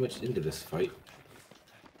brought so much into this fight.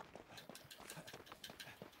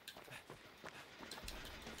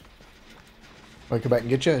 Want to come back and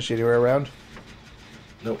get you? Is she anywhere around?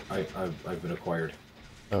 Nope, I've been acquired.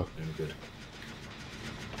 Oh. I'm good.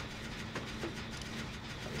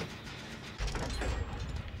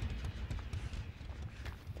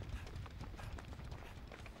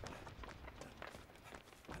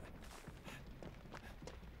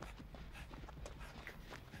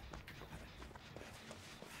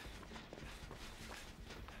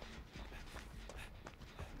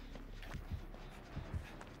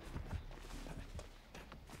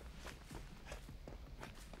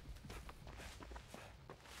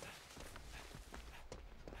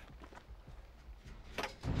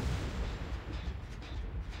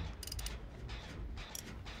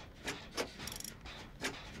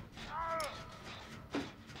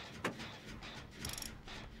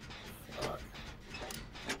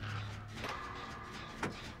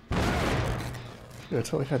 Yeah, I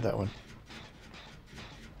totally had that one.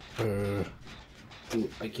 Ooh,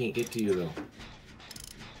 I can't get to you though.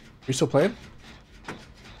 You still playing?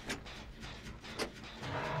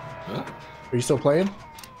 Huh? Are you still playing?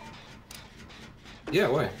 Yeah,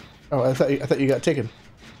 why? Oh, I thought you got taken.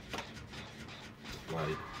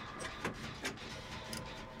 Why?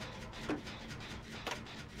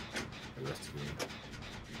 Arrested me.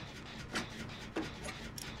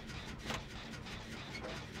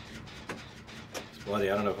 It's bloody.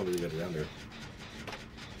 I don't know if I'm gonna get down there.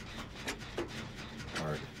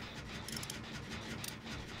 Hard.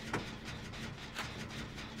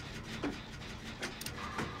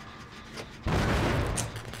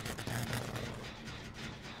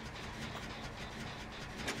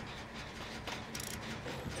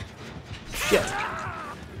 Yes.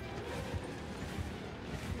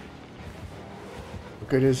 What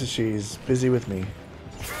good is she's busy with me.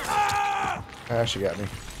 Ah, she got me.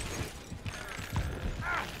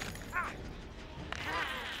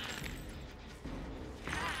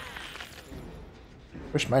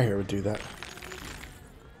 Wish my hair would do that.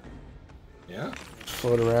 Yeah?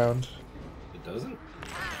 Float around. It doesn't?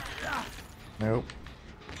 Nope.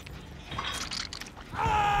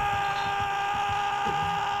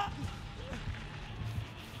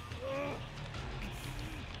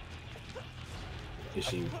 Is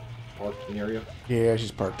she parked in the area? Yeah,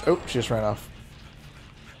 she's parked. Oh, she just ran off.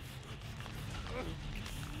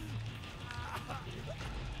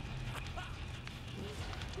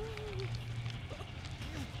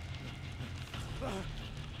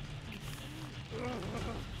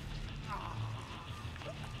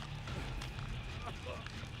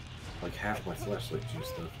 Like half my flashlight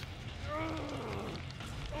juice left.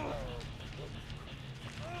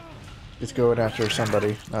 He's going after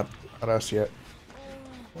somebody, not us yet.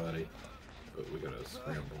 Buddy. But we gotta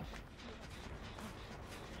scramble.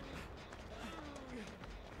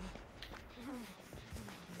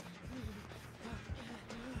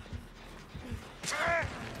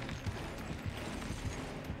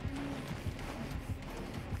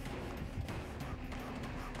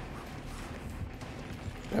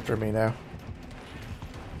 After me now.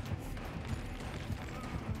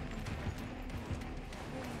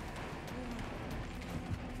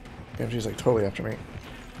 Damn, she's like totally after me.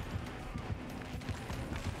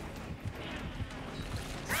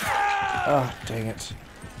 Ah, oh, dang it.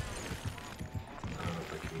 I don't know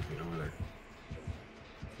if I can get over there.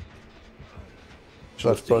 So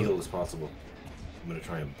that's As both. heal as possible. I'm gonna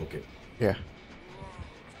try and book it. Yeah.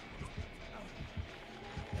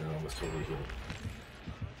 They're almost totally healed.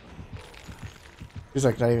 She's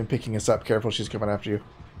like not even picking us up. Careful, she's coming after you.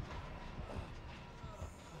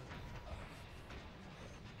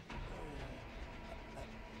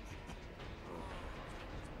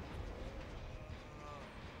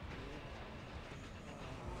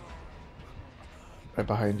 Right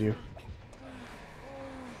behind you.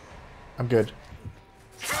 I'm good.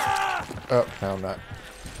 Oh, no, I'm not.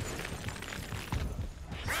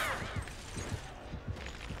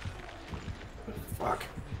 Fuck.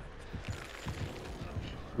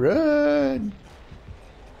 Run!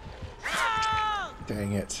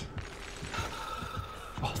 Dang it.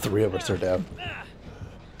 All three of us are down.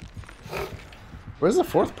 Where's the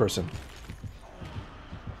fourth person?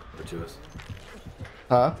 Over to us.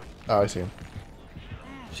 Huh? Oh, I see him.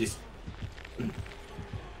 She's...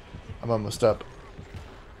 I'm almost up.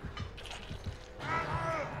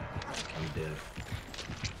 I'm dead.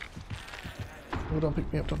 Oh, don't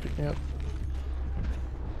pick me up, don't pick me up.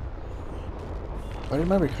 Why did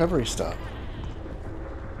my recovery stop?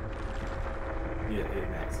 Yeah, it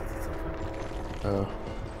maxes itself out. Oh.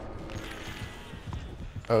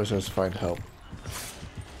 Oh, so it's find help.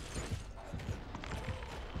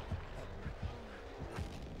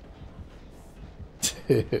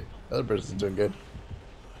 Other person's doing good.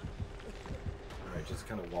 Alright, just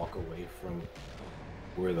kind of walk away from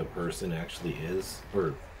where the person actually is,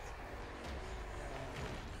 or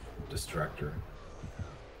distract her.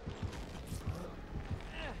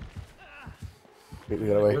 Wait, we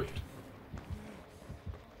got away. Worked.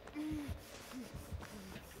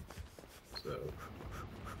 So,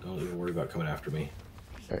 don't even worry about coming after me.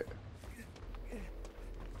 Alright.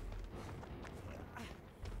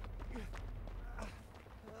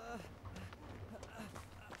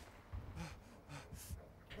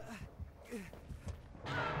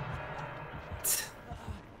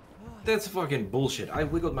 That's fucking bullshit. I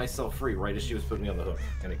wiggled myself free right as she was putting me on the hook,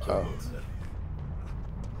 and it killed me instead.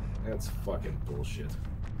 That's fucking bullshit.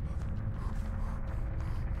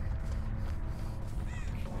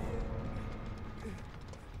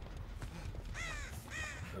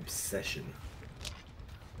 Obsession.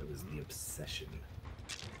 That was the obsession.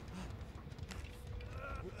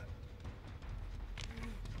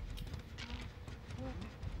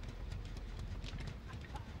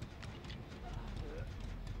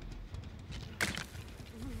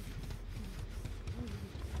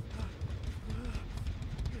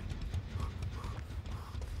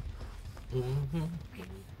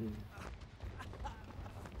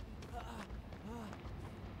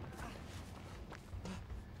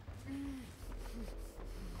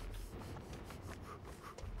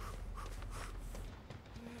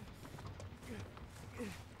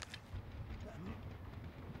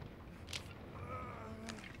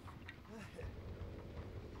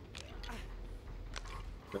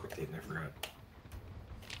 Spectating, I forgot.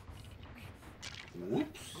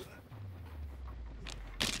 Whoops.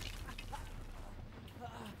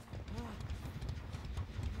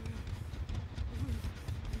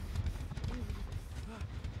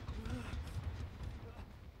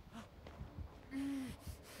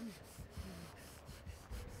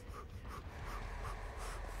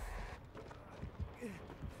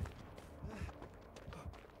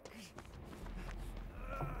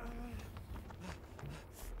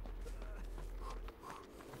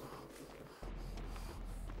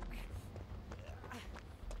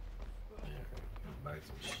 Buy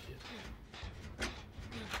some shit.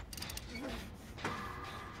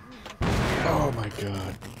 Oh my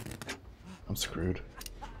god. I'm screwed.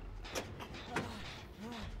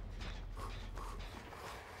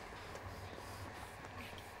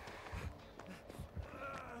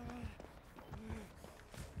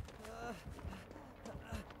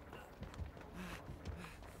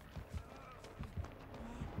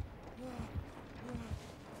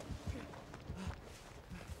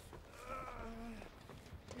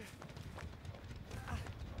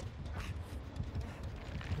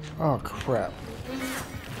 Oh crap.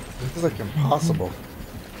 This is like impossible.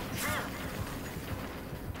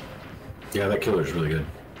 Yeah, that killer's really good.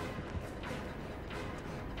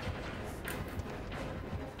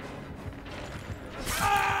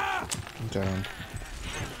 I'm down.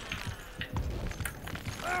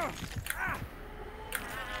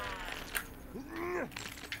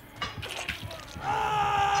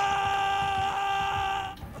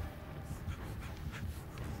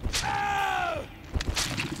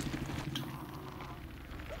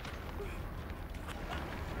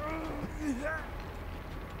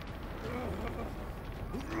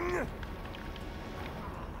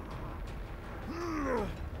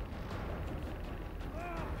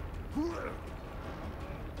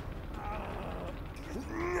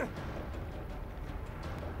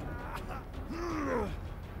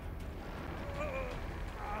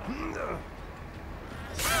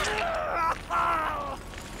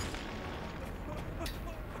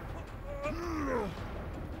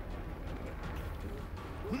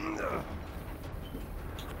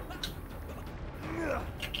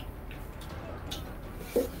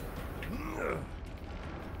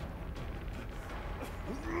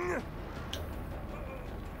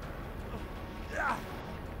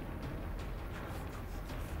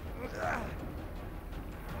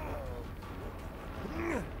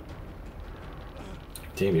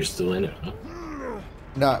 Damn, you're still in it, huh?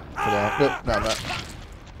 Not for that. Nope, no, I'm not.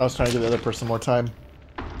 I was trying to give the other person more time.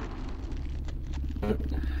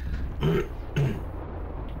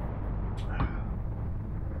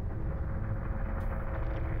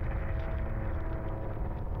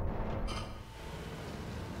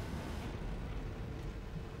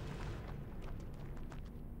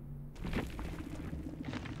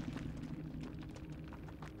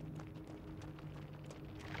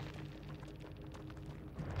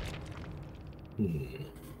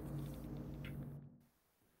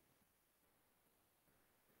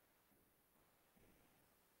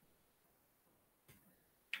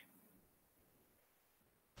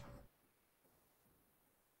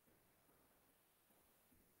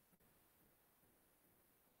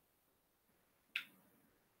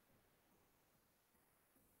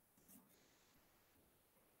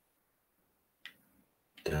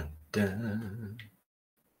 Dun, dun.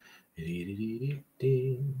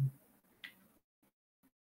 Dee-dee-dee-dee-dee.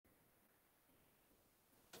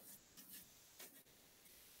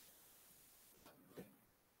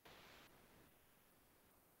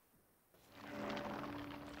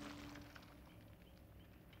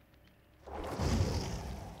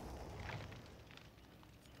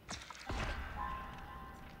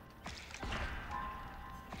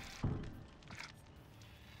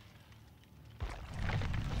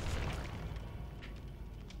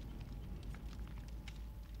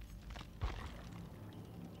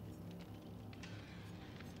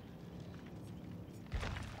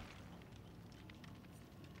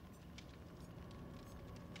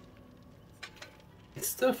 It's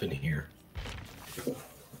stuff in here.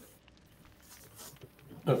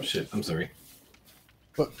 Oh shit, I'm sorry.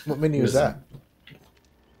 What menu is that?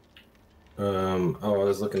 Oh, I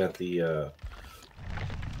was looking at the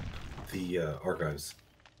archives.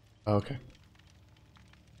 Oh, okay.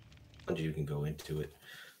 And you can go into it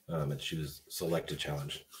and choose select a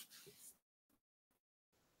challenge.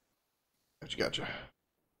 Gotcha.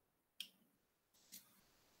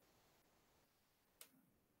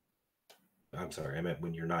 I'm sorry, I meant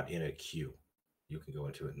when you're not in a queue, you can go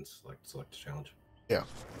into it and select a challenge. Yeah.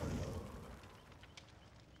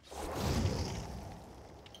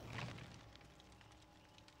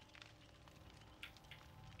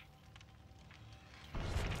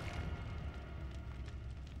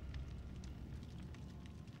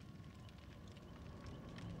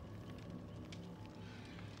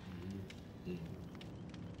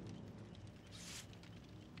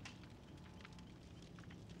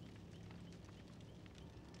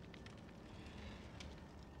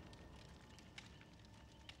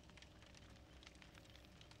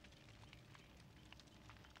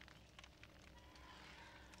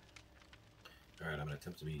 Alright, I'm going to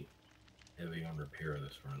attempt to be heavy on repair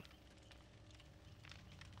this run.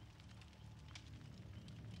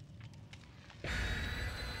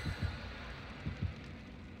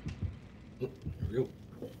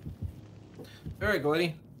 All right,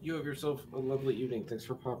 Glenny, you have yourself a lovely evening. Thanks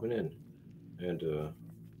for popping in, and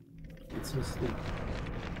get some sleep.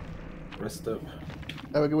 Rest up.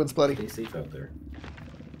 Have a good one, Splutty. Stay safe out there.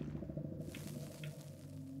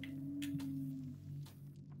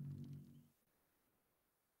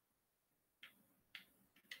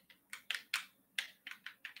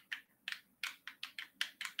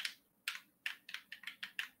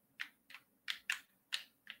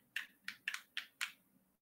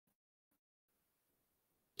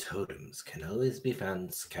 Totems can always be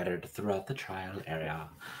found scattered throughout the trial area.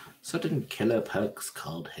 Certain killer perks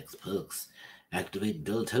called hex perks activate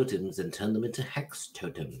dull totems and turn them into hex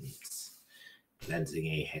totems. Cleansing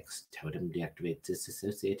a hex totem deactivates its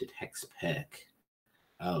associated hex perk.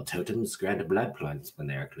 All totems grant blood plants when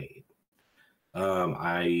they are cleared.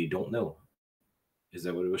 I don't know. Is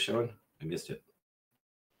that what it was showing? I missed it.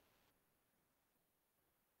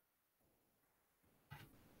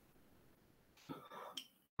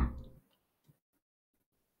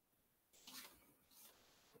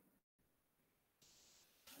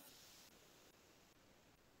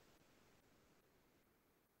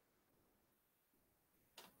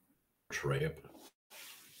 Trip.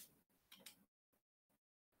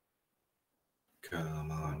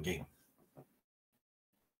 Come on, game.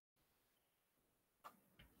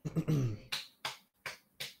 Ooh,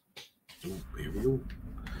 here we go.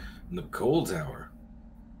 In the cold tower.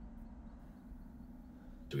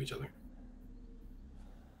 To each other.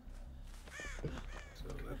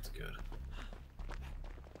 So that's good.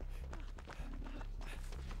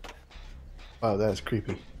 Wow, that is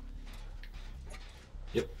creepy.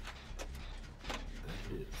 Yep.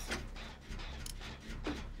 That is.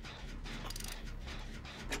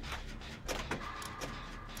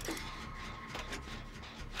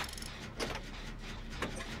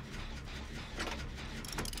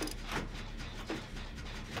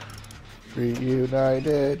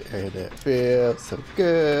 Reunited, and it feels so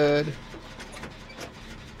good. Wow.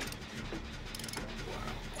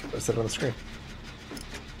 I said it on the screen.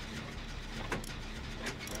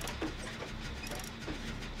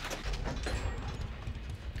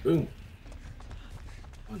 Boom.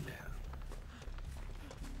 One down.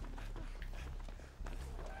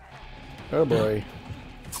 Oh boy.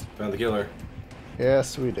 Found the killer.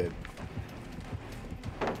 Yes, we did.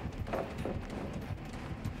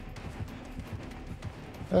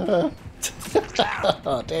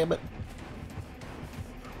 Oh, damn it.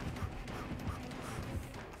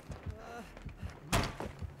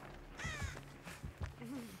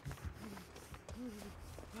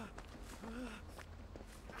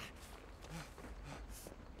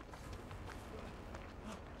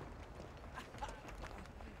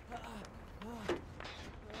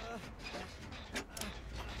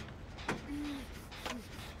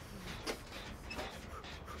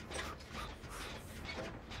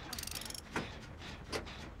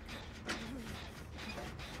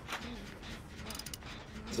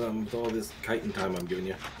 With all this kiting time I'm giving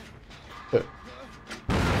you.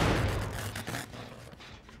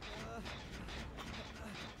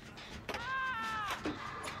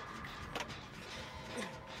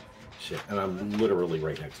 Shit, and I'm literally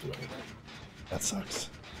right next to it. That sucks.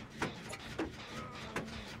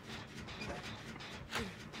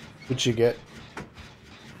 What'd you get?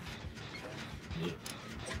 Me.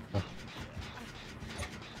 Oh.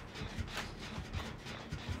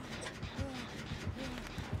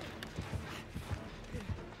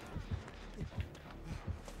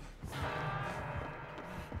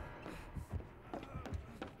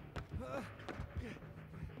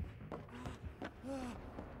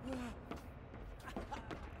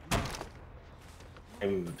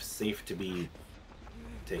 I'm safe to be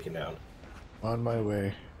taken down. On my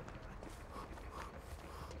way.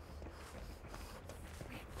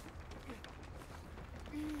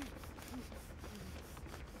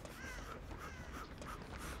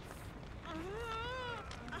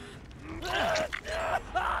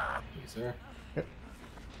 Yes, sir. Yep.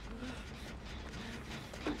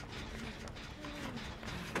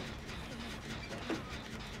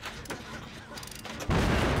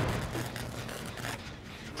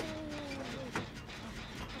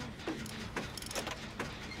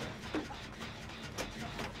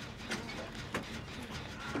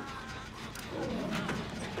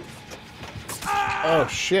 Oh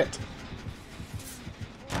shit!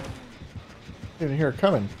 Didn't hear it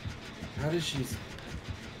coming. How did she?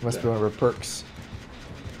 Must be one of her perks.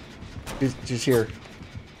 She's here.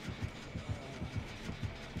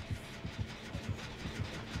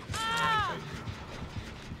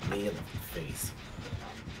 Me in the face.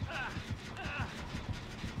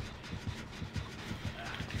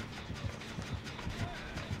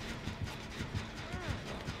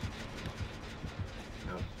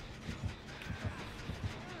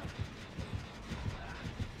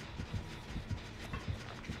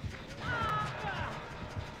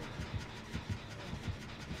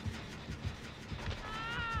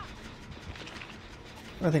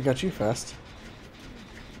 I think got you fast.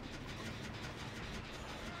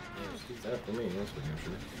 Yeah, just keep that for me, that's for damn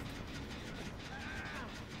sure.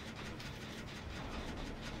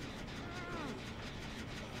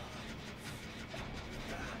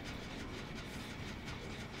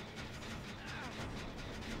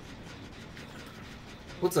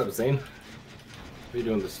 What's up, Zane? How are you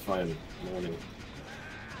doing this fine morning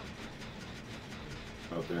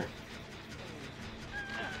out there?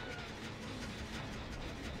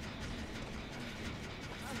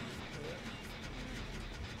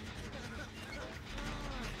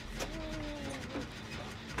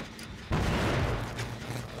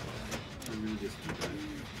 I really just do that.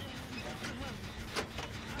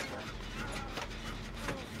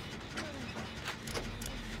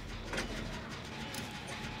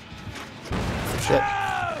 Shit.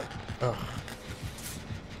 Ugh.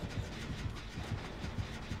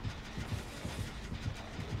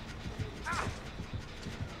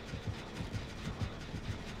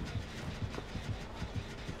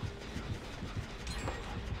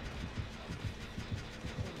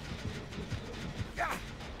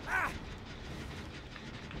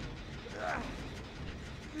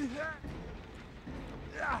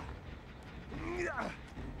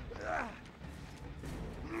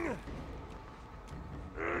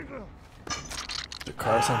 The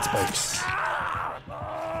car's on spikes.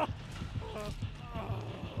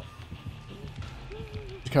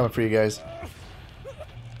 It's coming for you guys.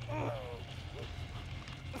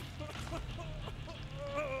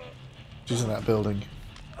 She's in that building.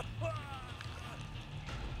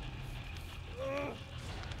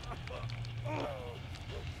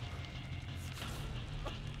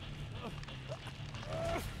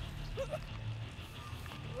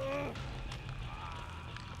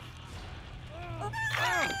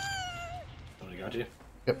 Somebody got you?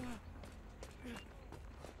 Yep.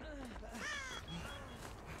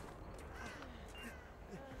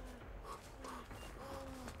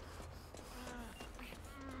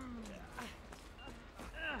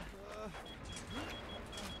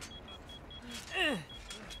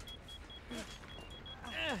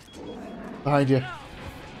 Behind you.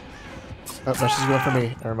 Oh, no, she's going for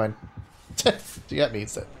me. Never mind. She got me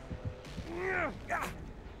instead.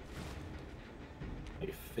 A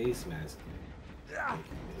face mask.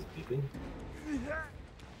 Is it beeping?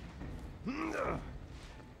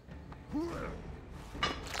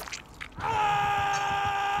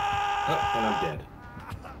 Oh, and I'm dead.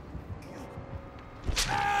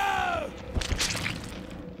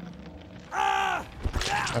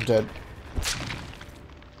 I'm dead.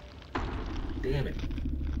 Damn it.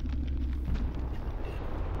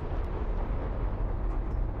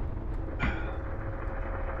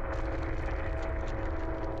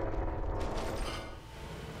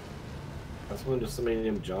 That's one of somebody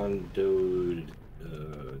named John Doe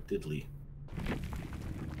Diddley.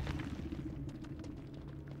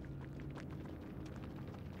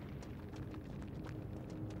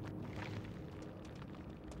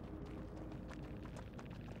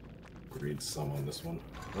 Read some on this one.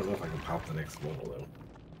 I don't know if I can pop the next level though.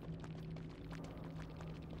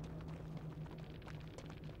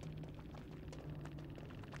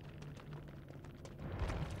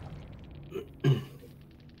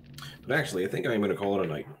 But actually, I think I'm going to call it a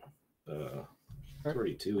night.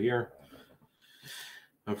 32 here.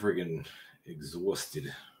 I'm friggin'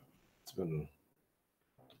 exhausted. It's been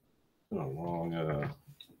a long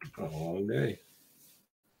day.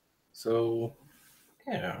 So,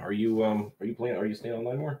 yeah. Are you playing? Are you staying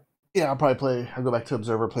online more? Yeah, I'll probably play. I'll go back to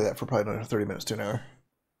Observer, play that for probably another 30 minutes to an hour.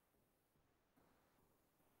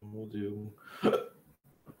 We'll do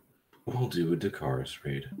a Dakar's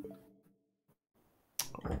raid.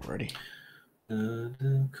 Alrighty. The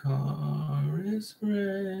Dakar's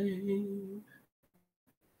raid.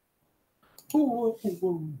 Whoa,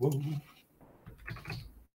 whoa, whoa.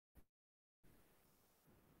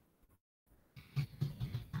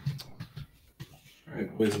 All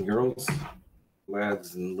right, boys and girls,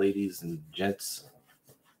 lads and ladies and gents,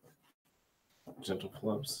 gentle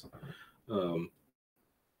flubs.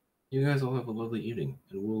 You guys all have a lovely evening,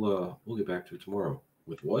 and we'll get back to it tomorrow.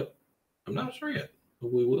 With what? I'm not sure yet,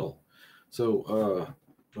 but we will. So,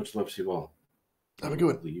 much love to you all. Have a good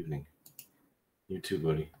one. Lovely evening. You too,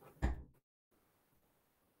 buddy.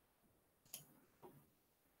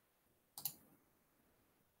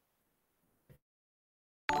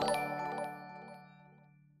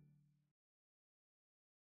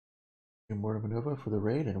 Mortimer Nova for the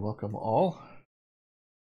raid, and welcome all.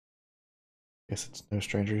 Guess it's no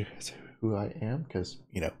stranger to who I am, because,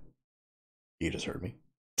 you know, you just heard me.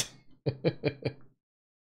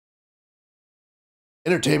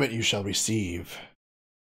 Entertainment you shall receive.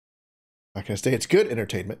 Not gonna say it's good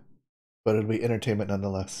entertainment, but it'll be entertainment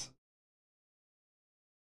nonetheless.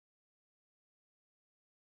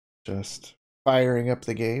 Just firing up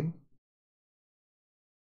the game.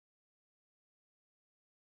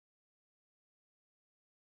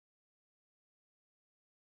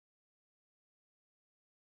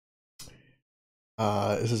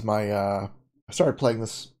 This is my I started playing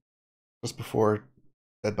this just before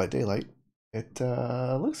Dead by Daylight. It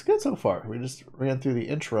looks good so far. We just ran through the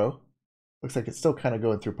intro. Looks like it's still kind of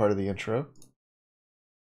going through part of the intro.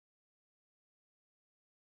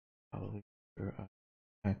 Probably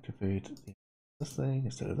activate this thing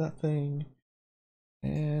instead of that thing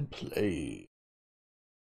and play.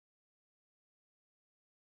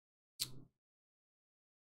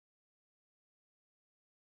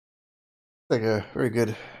 Like a very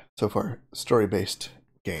good so far story-based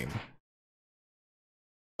game.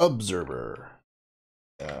 Observer.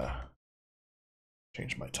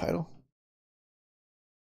 Change my title.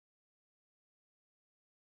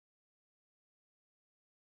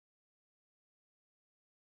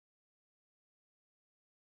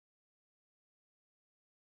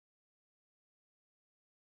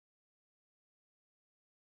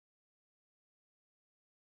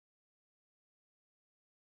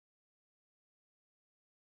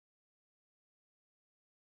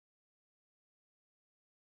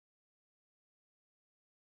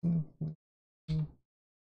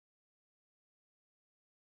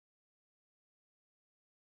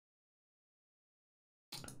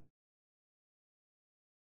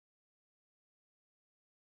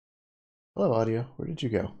 Hello, audio. Where did you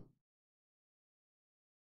go?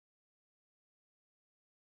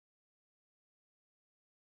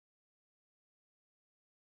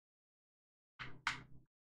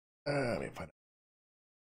 Let me find it.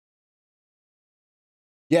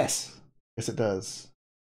 Yes. Yes, it does.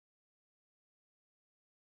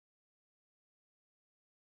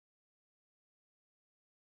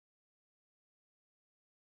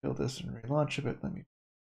 Kill this and relaunch it. Let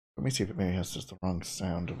me see if it maybe has just the wrong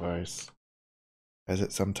sound device, as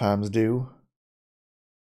it sometimes do.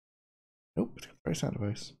 Nope, it's got the right sound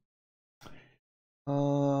device.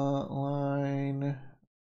 Line.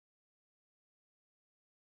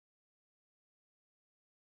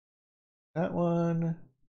 That one.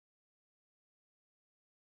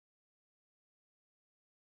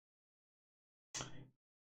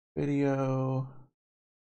 Video.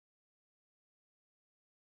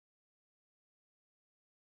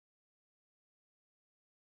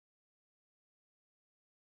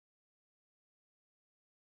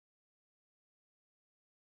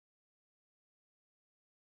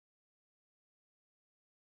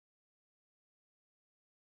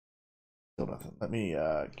 Still nothing. Let me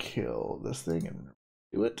kill this thing and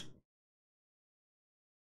do it.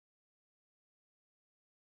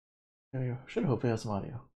 There you go. Should hopefully have some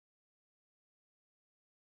audio.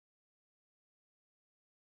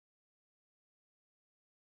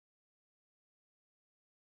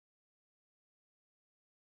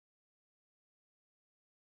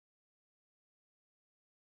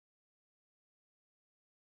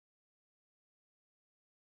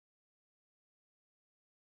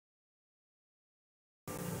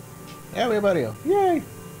 Yeah, we have audio. Yay!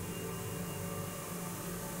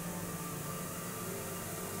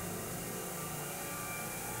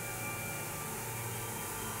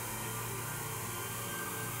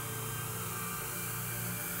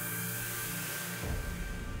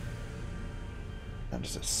 Now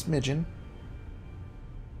just a smidgen.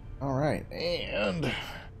 All right, and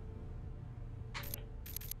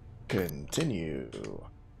continue.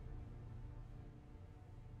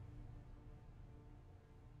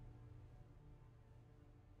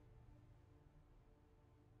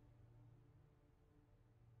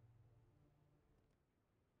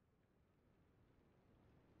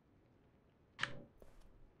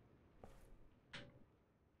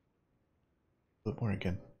 A little more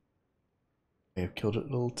again. May have killed it a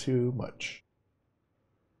little too much.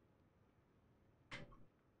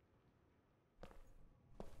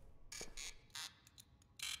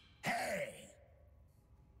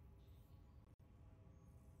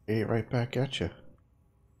 Hey, right back at you.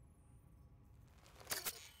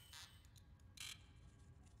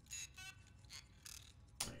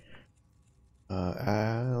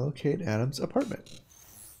 Allocate Adam's apartment.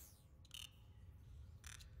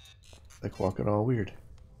 Like walking all weird.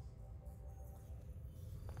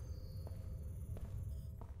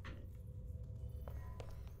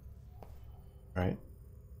 Right.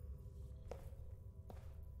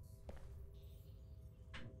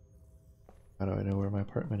 How do I know where my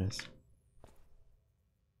apartment is?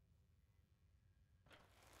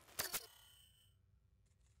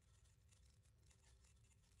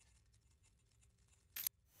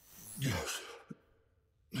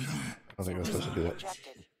 don't think I was supposed to do that.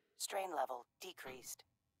 Injected. Strain level decreased.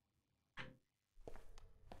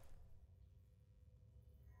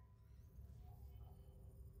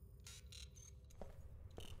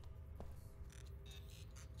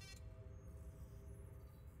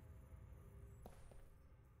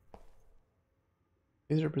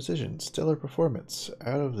 Laser precision, stellar performance,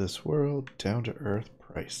 out of this world, down to earth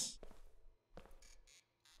price.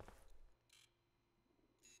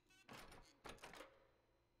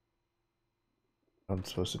 I'm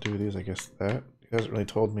supposed to do these, I guess that. He hasn't really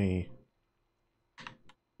told me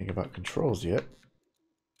anything about controls yet.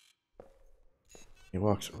 He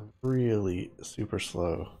walks really super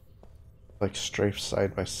slow. Like strafe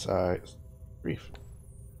side by side. Brief.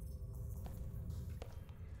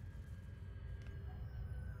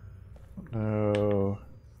 No.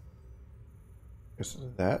 Guess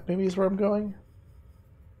that maybe is where I'm going?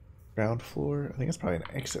 Ground floor? I think it's probably an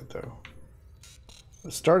exit though.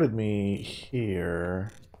 It started me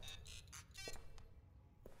here.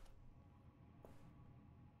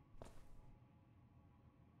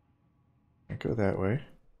 Can't go that way.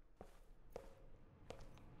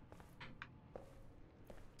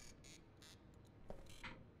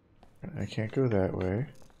 I can't go that way.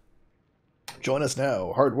 Join us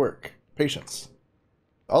now. Hard work. Patience.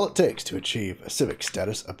 All it takes to achieve a civic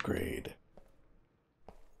status upgrade.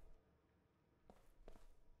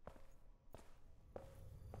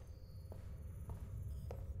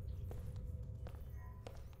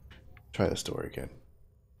 Try this door again.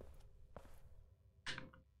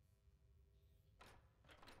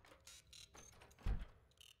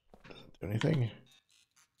 Doesn't do anything.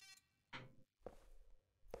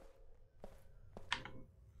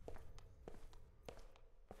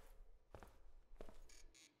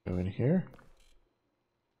 Go in here.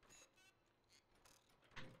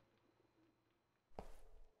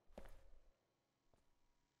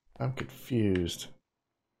 I'm confused.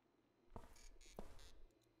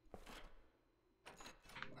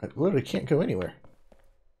 I literally can't go anywhere.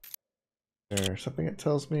 There's something that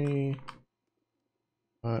tells me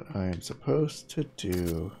what I'm supposed to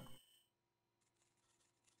do.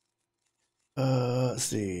 Let's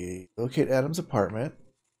see. Locate Adam's apartment.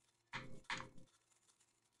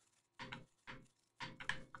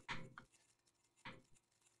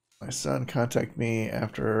 My son contacted me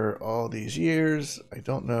after all these years. I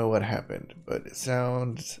don't know what happened, but it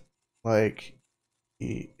sounds like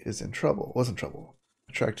he is in trouble. Was in trouble.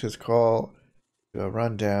 I tracked his call to a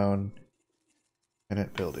rundown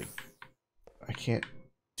tenant building. I can't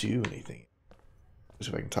do anything. Let's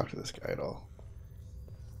see if I can talk to this guy at all.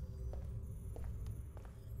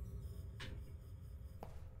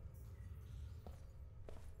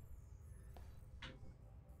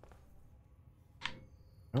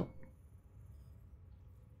 Nope.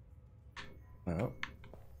 Nope.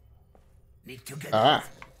 Need to get Ah!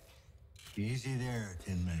 Easy there,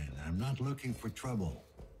 Tin Man. I'm not looking for trouble.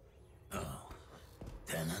 Oh,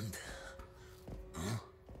 tenant? Huh?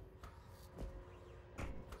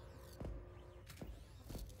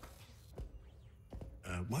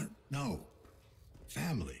 What? No.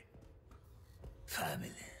 Family. Family.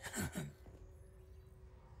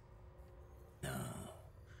 No.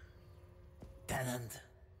 Tenant?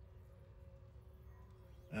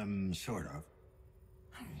 Sort of.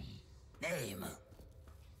 Name?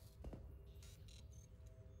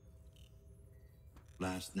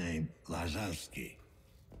 Last name, Lazarski.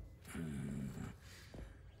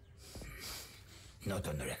 Not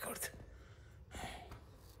on the record.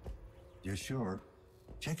 You're sure?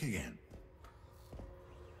 Check again.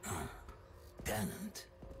 Tenant?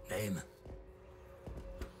 Name?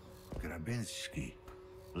 Grabinsky.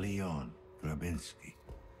 Leon Grabinsky.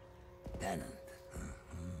 Tenant.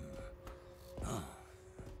 Oh.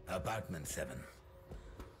 Apartment 7.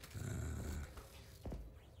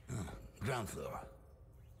 Ground floor.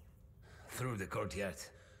 Through the courtyard.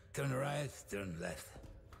 Turn right, turn left.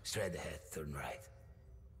 Straight ahead, turn right.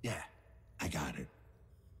 Yeah, I got it.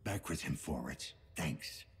 Backwards and forwards.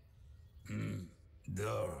 Thanks.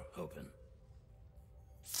 Door open.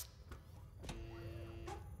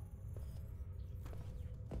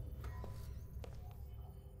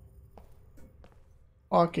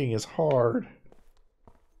 Walking is hard.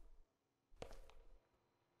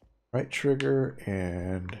 Right trigger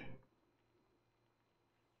and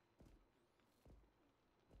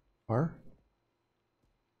R.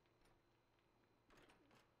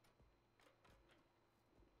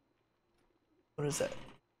 What is that?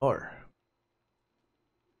 R.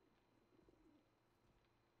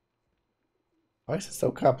 Why is it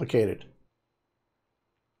so complicated?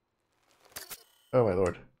 Oh my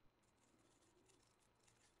lord.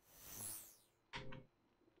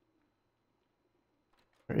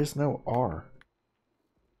 is no R?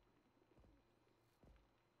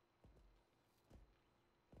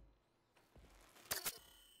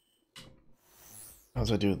 How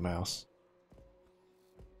does I do with mouse?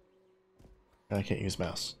 I can't use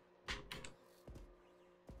mouse.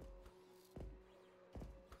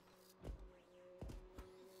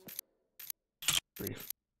 Brief.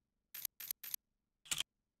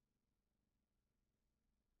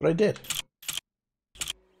 But I did.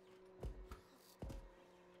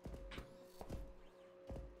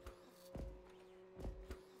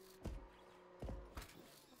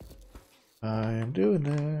 I am doing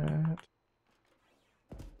that.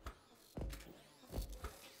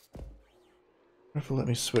 If it'll let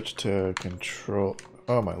me switch to control.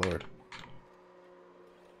 Oh my lord.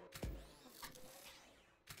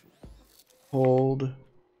 Hold.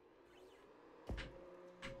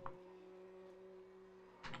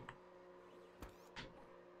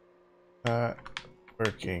 Not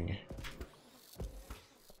working.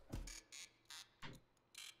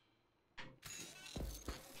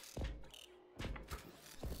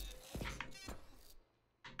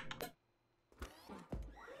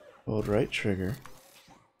 Hold right trigger.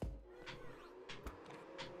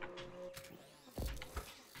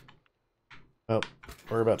 Oh,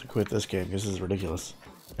 we're about to quit this game. This is ridiculous.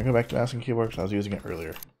 I go back to mouse and keyboard because I was using it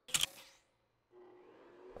earlier.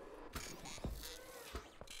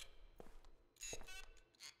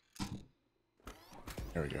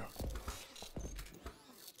 There we go.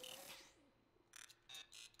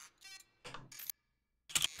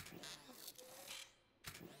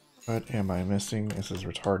 What am I missing? This is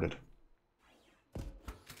retarded.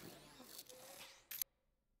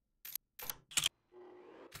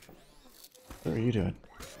 What are you doing?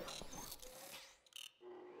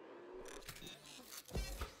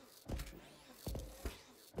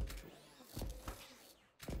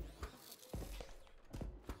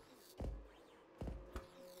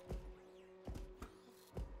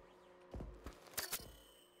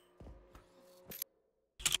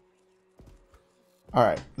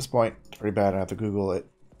 Alright, at this point, it's pretty bad. I have to Google it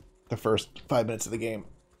the first 5 minutes of the game.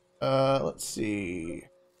 Let's see.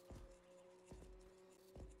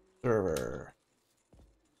 Server.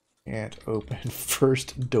 Can't open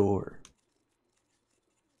first door.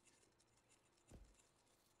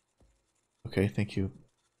 Okay, thank you,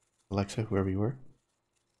 Alexa, whoever you were.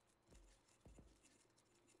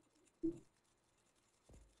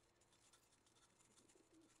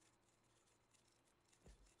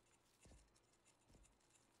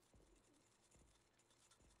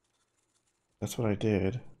 That's what I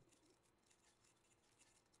did.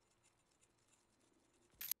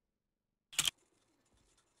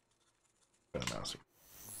 Got a mouse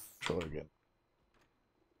controller again.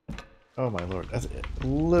 Oh my lord, that's it.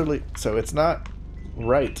 Literally, so it's not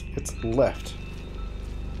right, it's left.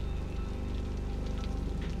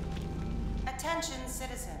 Attention,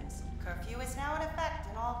 citizens. Curfew is now in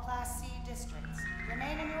effect in all Class C districts.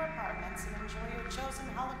 Remain in your apartments and enjoy your chosen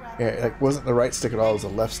holographic. Yeah, it like, wasn't the right stick at all, it was the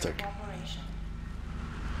left stick.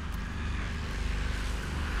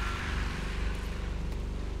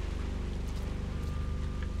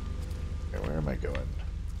 Okay, where am I going?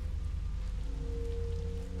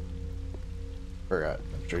 Forgot.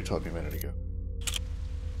 I'm sure you told me a minute ago.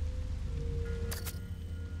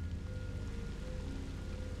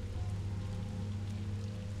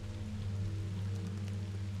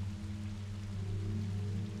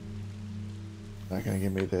 Not gonna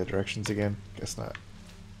give me the directions again? Guess not.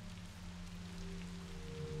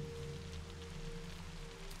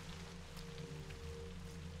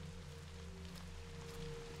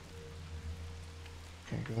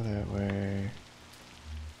 Can't go that way.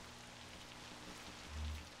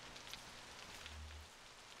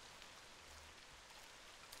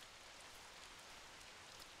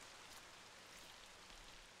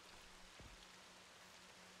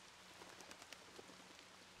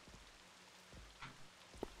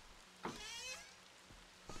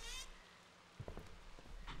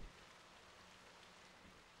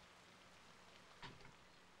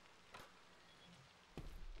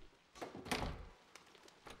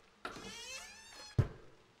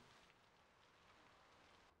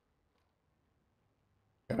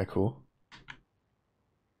 Kinda cool.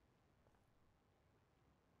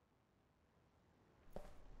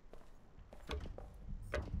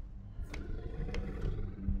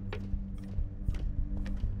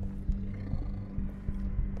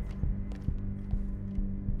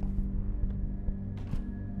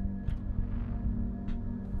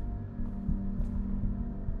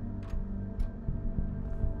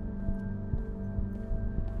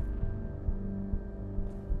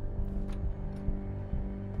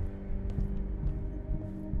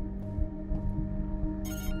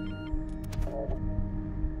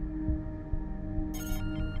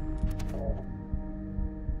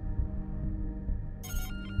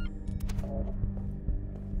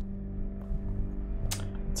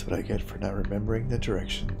 what I get for not remembering the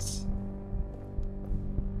directions.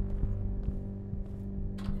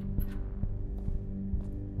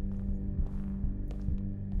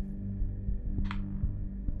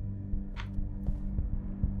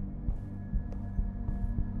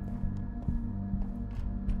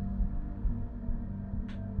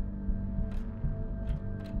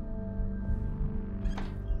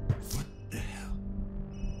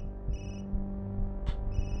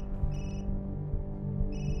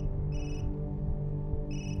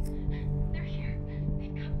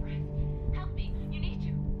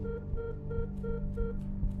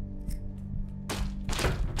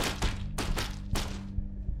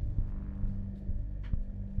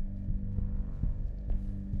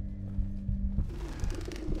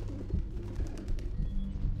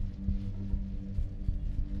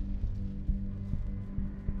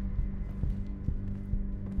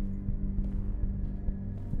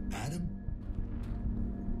 Adam?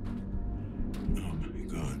 Oh my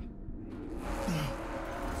God.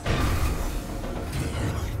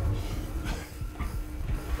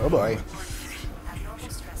 Oh boy. Abnormal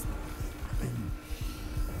stress level.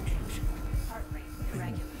 Heart rate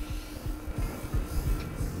irregular.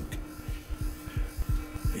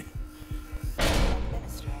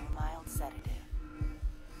 Administering mild sedative.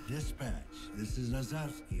 Dispatch, this is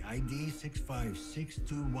Lazowski, ID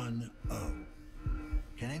 656210.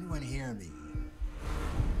 Can anyone hear me?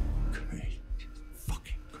 Great. Just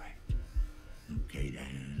fucking great. Okay,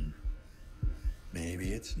 Dan.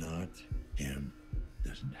 Maybe it's not him.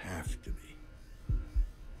 Doesn't have to be.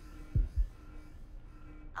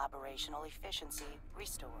 Operational efficiency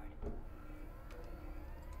restored.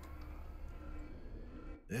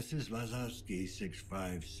 This is Lazowski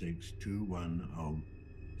 656210,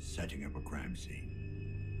 setting up a crime scene.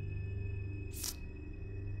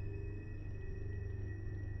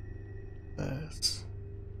 Yes.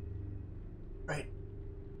 Right.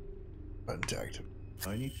 Button to activate.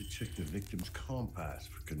 I need to check the victim's compass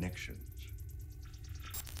for connections.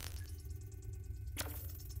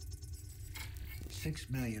 6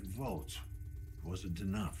 million volts wasn't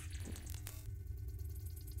enough.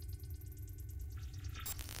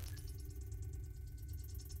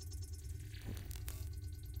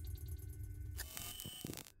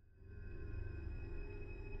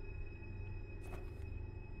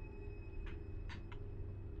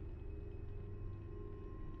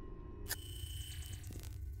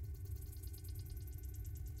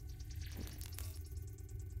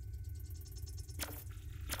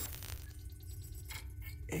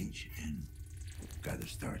 HN. Gotta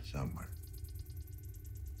start somewhere.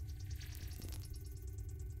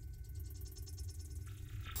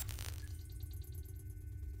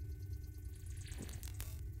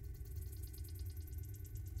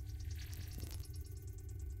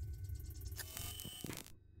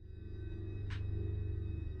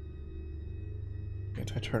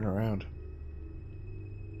 Can't I turn around?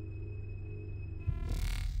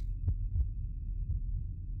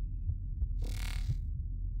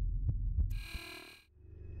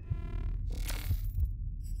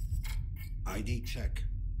 ID check.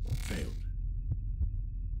 Failed.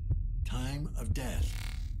 Time of death.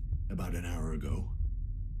 About an hour ago.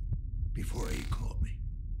 Before he called me.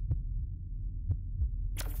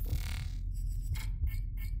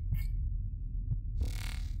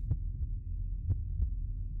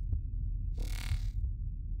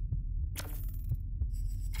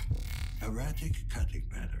 Erratic cutting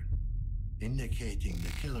pattern. Indicating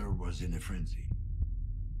the killer was in a frenzy.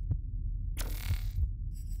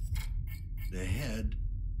 The head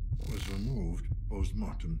was removed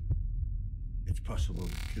post-mortem. It's possible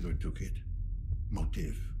the killer took it.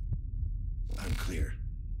 Motive unclear.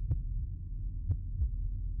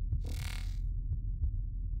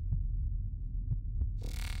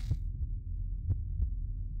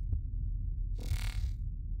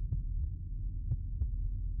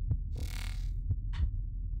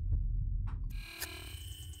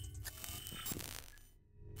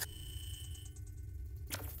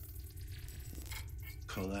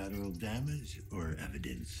 Collateral damage or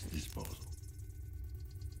evidence disposal?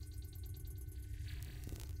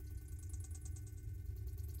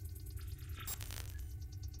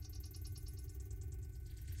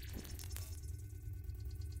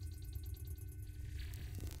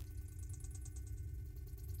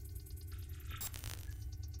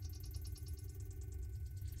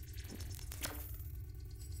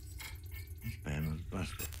 This band was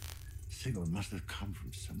busted. The signal must have come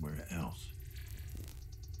from somewhere else.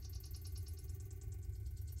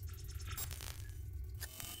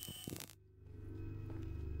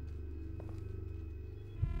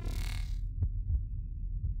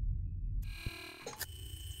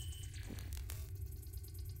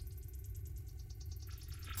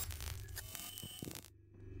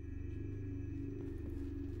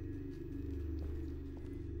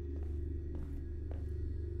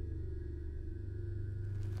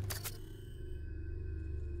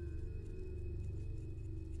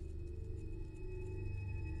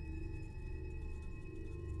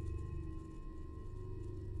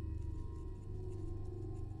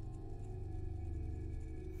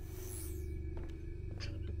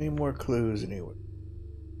 Any more clues anyway?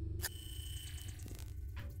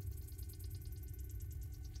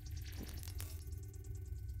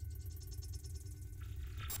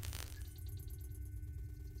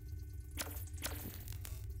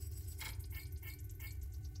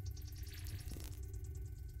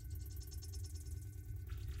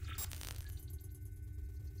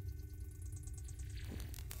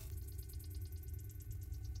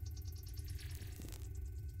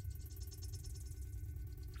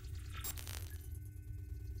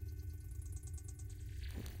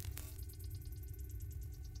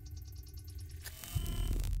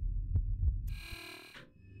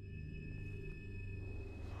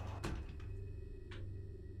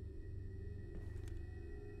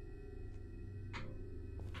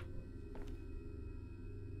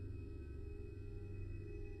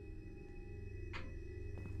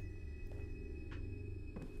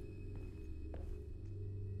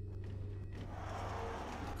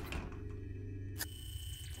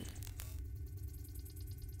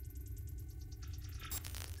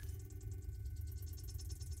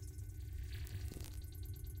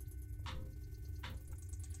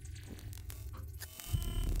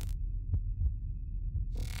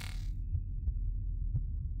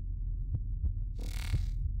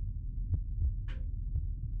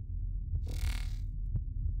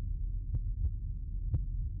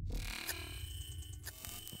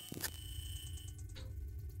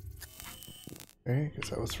 Okay, guess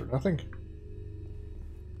that was for nothing.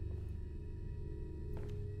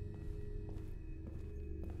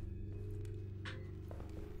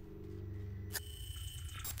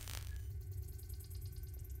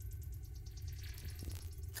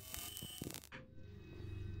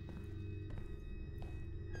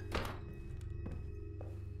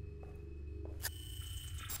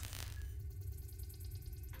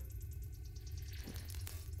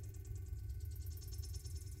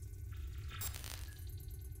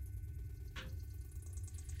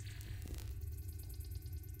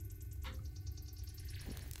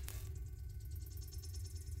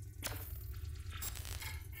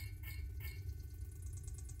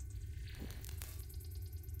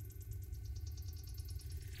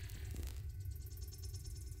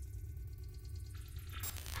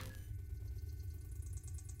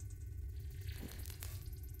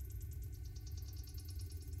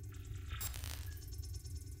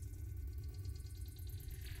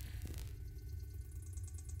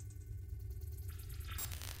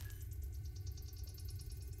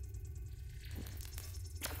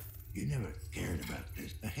 You never cared about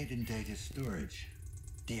this. The hidden data storage.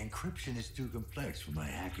 The encryption is too complex for my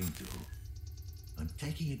hacking tool. I'm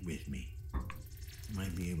taking it with me.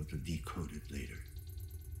 Might be able to decode it later.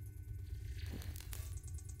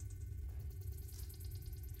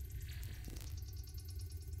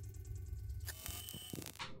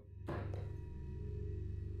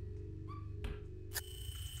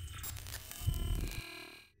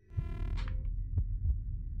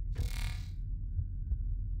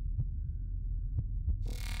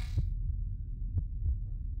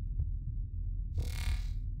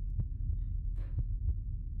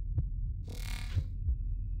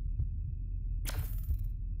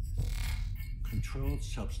 Controlled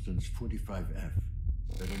substance 45F,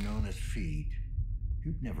 better known as feed.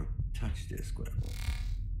 You'd never touch this, Gwen.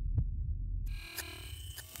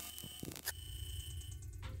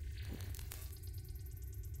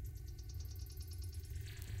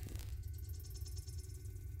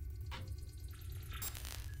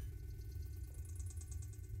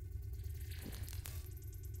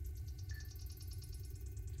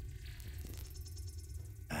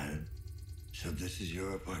 So this is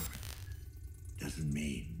your apartment. Doesn't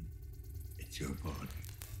mean it's your body.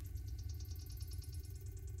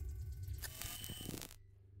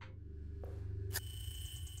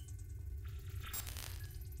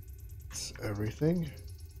 It's everything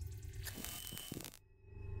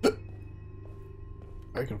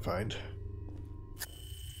I can find.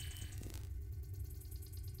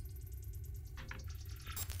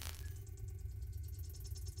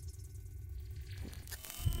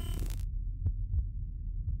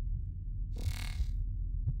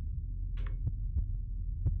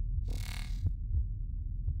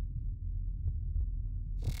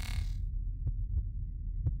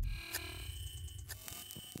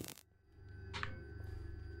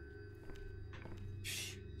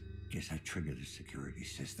 Guess I triggered the security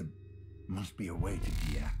system. Must be a way to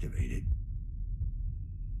deactivate it.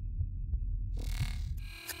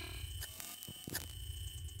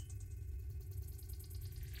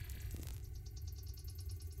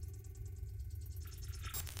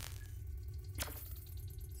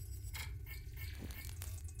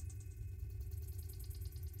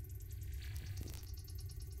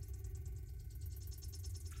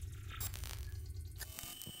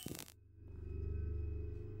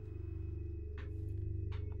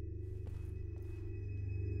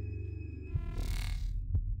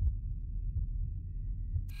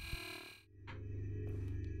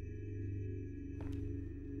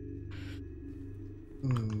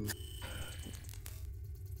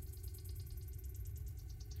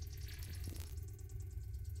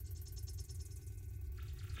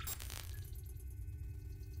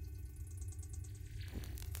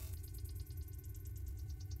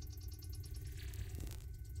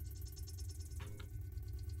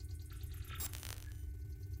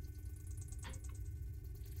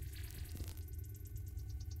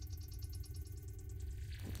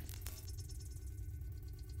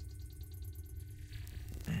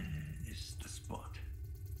 This is the spot.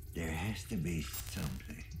 There has to be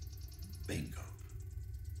something. Bingo.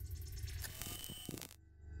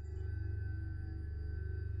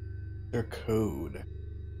 Their code.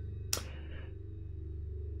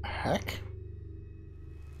 Hack?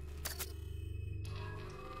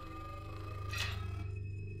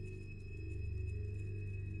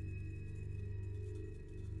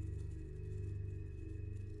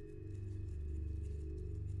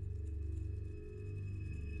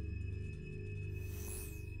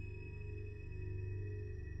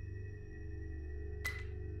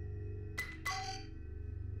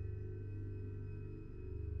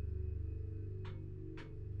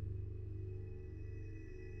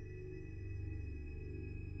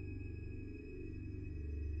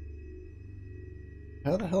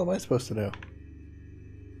 How the hell am I supposed to know?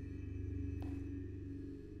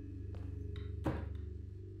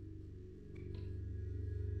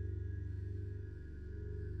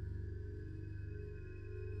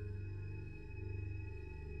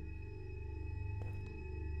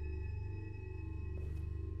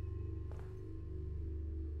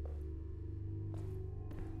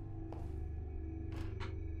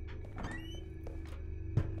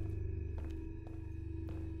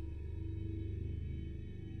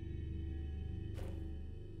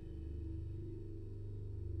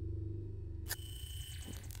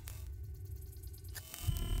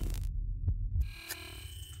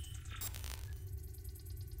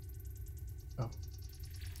 Oh.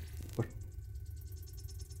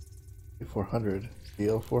 400.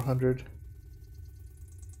 DL 400.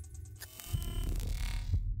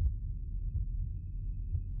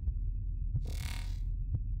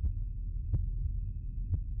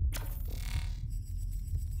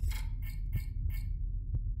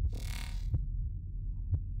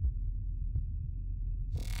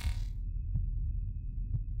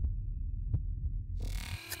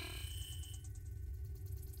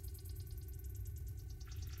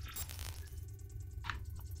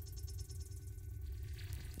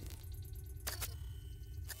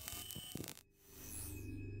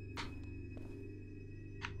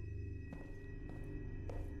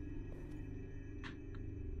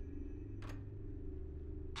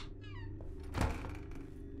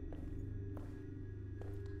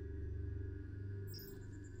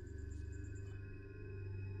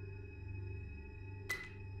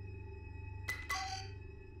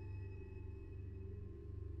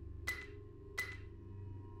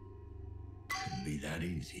 Couldn't be that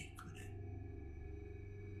easy, could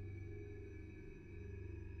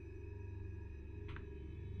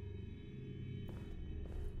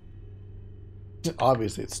it?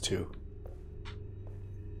 Obviously, it's 2.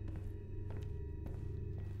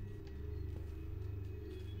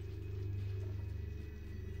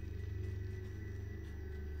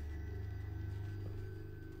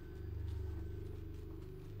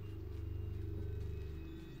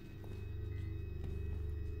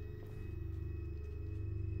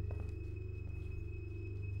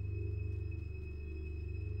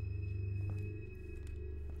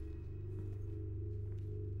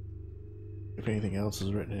 If anything else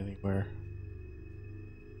is written anywhere.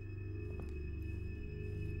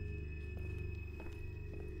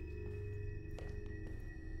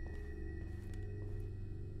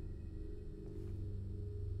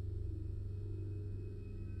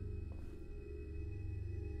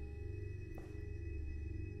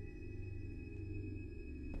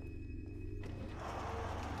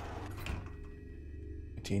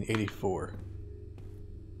 $1984.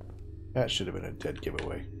 That should have been a dead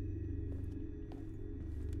giveaway.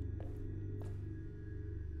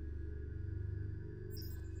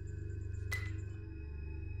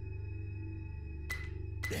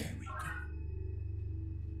 There we go.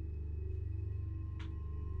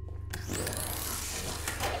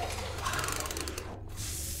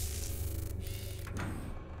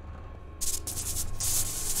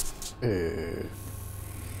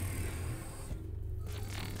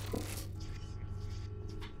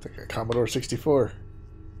 It's like a Commodore 64,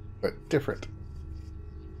 but different.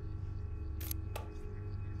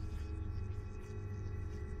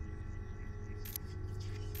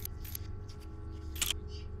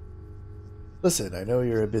 Listen, I know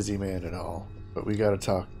you're a busy man and all, but we gotta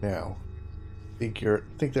talk now. Think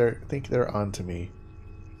they're on to me.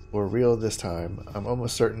 We're real this time. I'm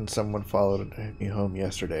almost certain someone followed me home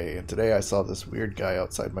yesterday, and today I saw this weird guy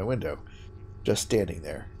outside my window, just standing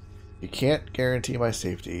there. You can't guarantee my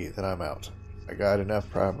safety, then I'm out. I got enough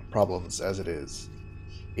problems as it is.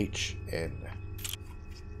 HN.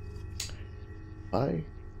 My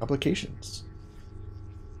complications.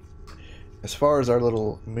 As far as our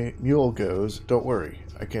little mule goes, don't worry.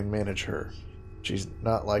 I can manage her. She's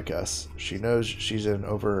not like us. She knows she's in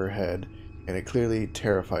over her head, and it clearly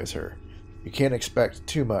terrifies her. You can't expect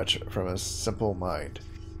too much from a simple mind.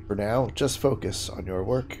 For now, just focus on your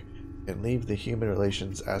work and leave the human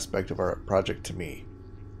relations aspect of our project to me.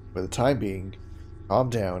 For the time being, calm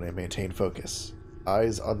down and maintain focus.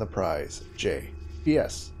 Eyes on the prize. J.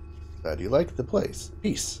 P.S. Glad you like the place.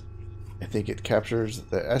 Peace. I think it captures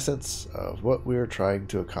the essence of what we're trying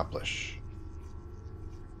to accomplish.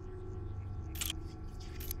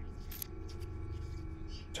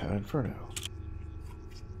 Town Inferno.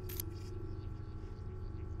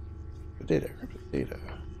 Data.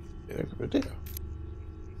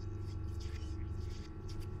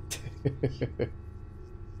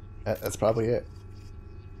 That's probably it.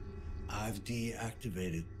 I've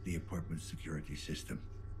deactivated the apartment security system,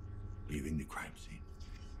 leaving the crime scene.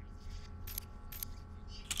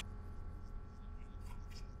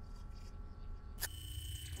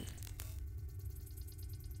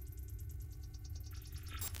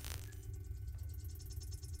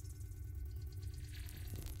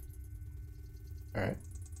 All right.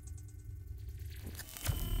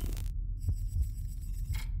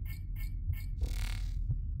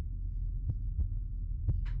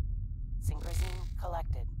 Synchrosine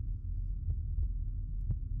collected.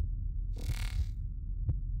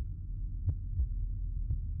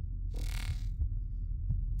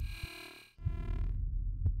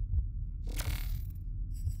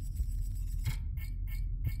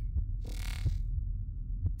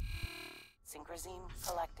 Synchrosine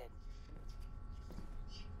collected.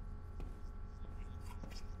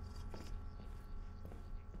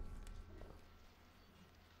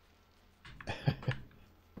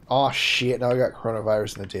 Oh shit, now I got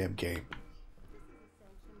coronavirus in the damn game.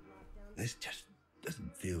 This just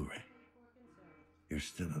doesn't feel right. You're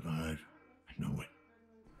still alive. I know it.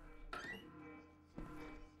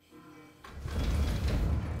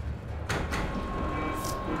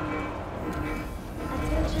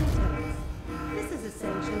 Attention tenants. This is a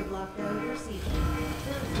sanctioned lockdown procedure.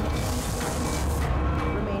 There is no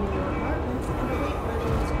remain in your apartments and await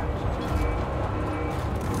further instructions.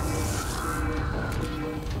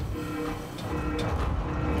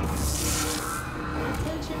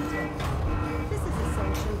 Attention tenants. This is a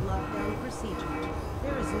sanctioned lockdown procedure.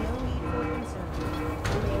 There is no need for concern.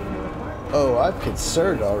 Remain in your apartments. Oh, I'm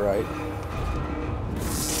concerned, alright.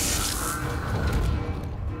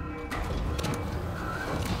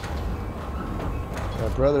 My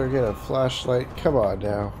brother get a flashlight. Come on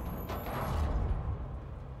now.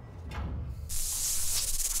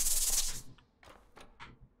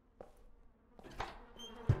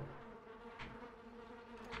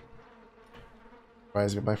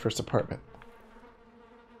 Reminds me of my first apartment.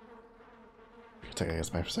 I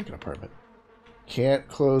guess my second apartment. Can't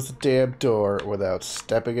close the damn door without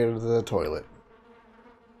stepping into the toilet.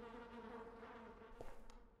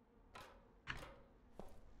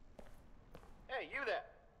 Hey, you there!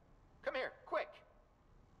 Come here, quick!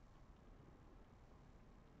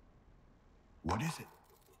 What is it?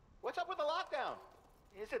 What's up with the lockdown?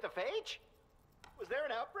 Is it the phage? Was there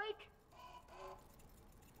an outbreak?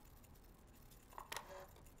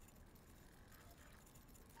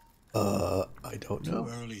 I don't know.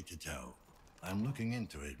 Too early to tell. I'm looking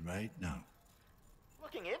into it right now.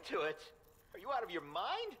 Looking into it? Are you out of your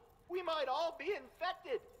mind? We might all be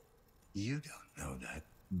infected. You don't know that.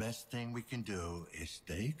 Best thing we can do is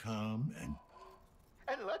stay calm and...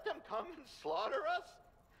 And let them come and slaughter us?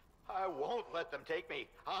 I won't let them take me.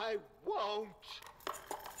 I won't.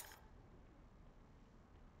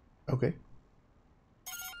 Okay.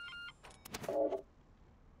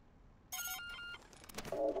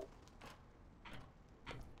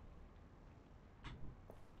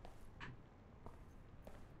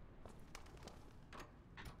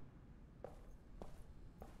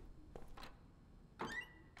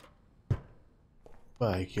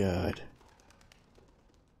 My God.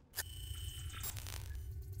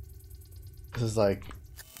 This is like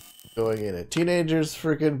going in a teenager's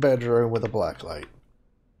freaking bedroom with a black light.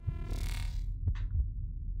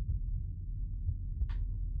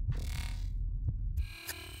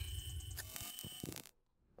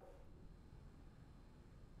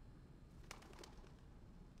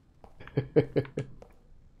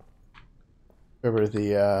 Remember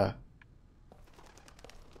the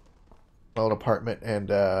old apartment and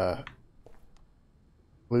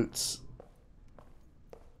Lutz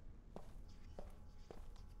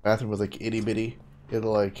bathroom was like itty bitty. You had to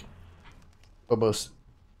like almost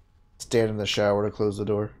stand in the shower to close the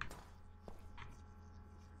door.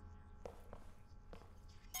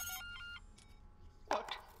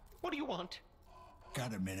 What do you want?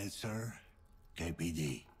 Got a minute, sir?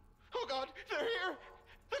 KPD. Oh God, they're here!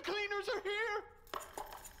 The cleaners are here!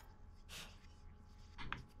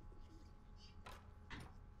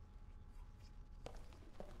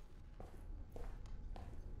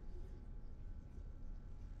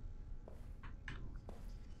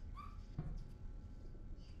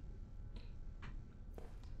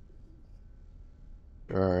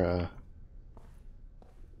 Our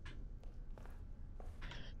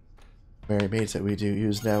merry maids that we do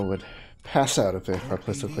use now would pass out if our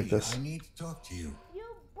place looked like this. I need to talk to you. You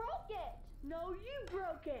broke it! No, you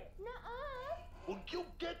broke it! Nuh-uh! Will you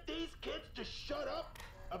get these kids to shut up?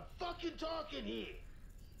 I'm fucking talking here!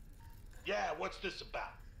 Yeah, what's this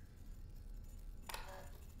about?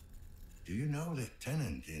 Do you know the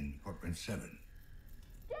tenant in apartment 7?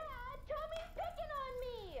 Dad, Tommy's picking on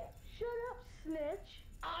me! Shut up, snitch!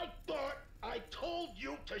 I thought I told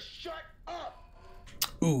you to shut up!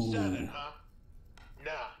 Ooh. 7, huh?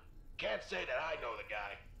 Nah, can't say that I know the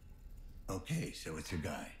guy. Okay, so it's a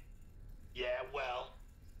guy. Yeah, well,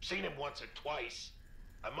 seen him once or twice.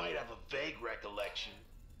 I might have a vague recollection.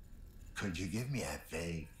 Could you give me a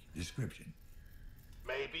vague description?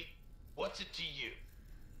 Maybe. What's it to you?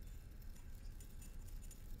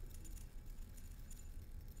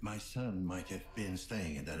 My son might have been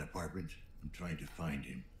staying in that apartment. I'm trying to find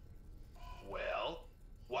him. Well,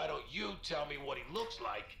 why don't you tell me what he looks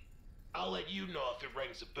like? I'll let you know if it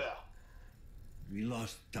rings a bell. We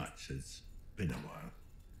lost touch. It's been a while.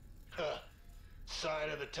 Huh. Sign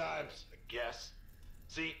of the times, I guess.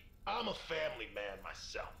 See, I'm a family man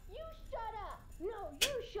myself. You shut up! No,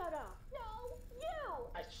 you shut up! No, you!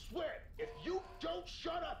 I swear, if you don't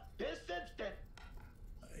shut up this instant...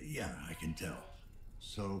 Yeah, I can tell.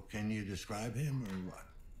 So, can you describe him or what?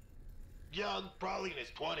 Young, probably in his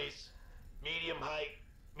 20s. Medium height,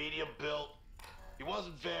 medium build. He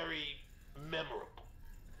wasn't very memorable.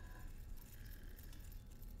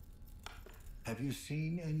 Have you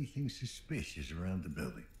seen anything suspicious around the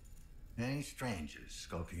building? Any strangers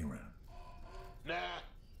skulking around? Nah,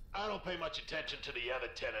 I don't pay much attention to the other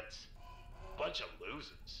tenants. Bunch of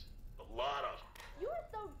losers. A lot of them. You are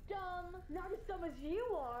so dumb! Not as dumb as you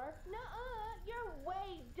are! Nuh-uh! You're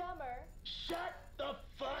way dumber! Shut the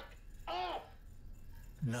fuck up!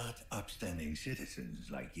 Not upstanding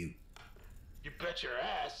citizens like you. You bet your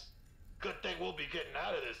ass. Good thing we'll be getting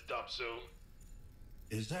out of this dump soon.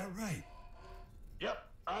 Is that right? Yep,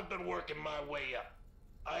 I've been working my way up.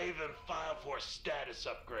 I even filed for a status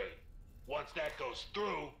upgrade. Once that goes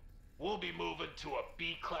through, we'll be moving to a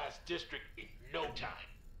B-class district in no time.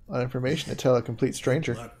 A lot of information to tell a complete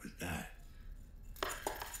stranger. Good luck with that.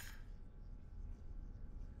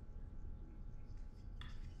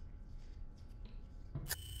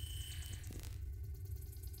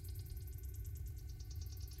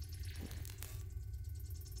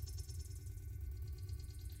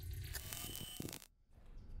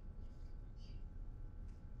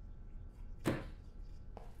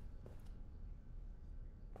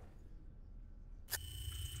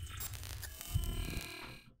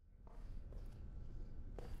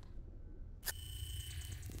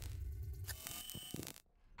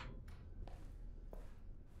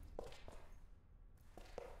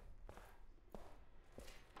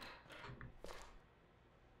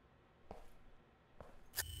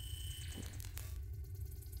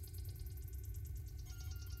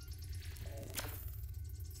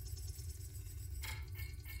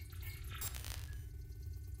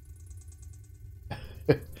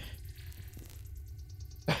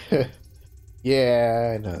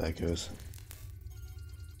 Yeah, I know how that goes.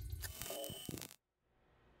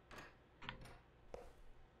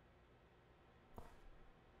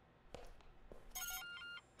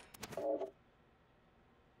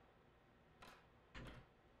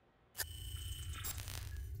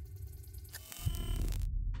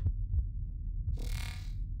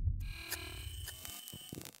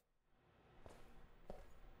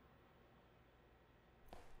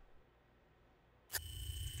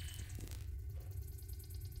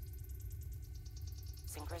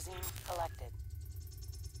 Synchrosine collected.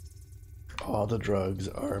 All the drugs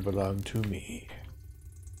are belong to me.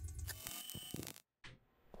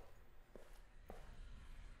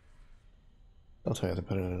 I'll tell you to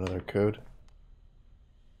put in another code.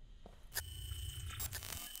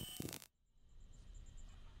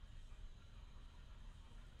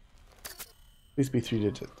 Please be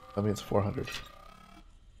 3-digit. That means 400.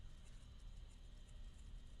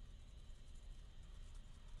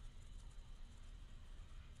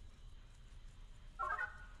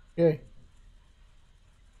 Yay.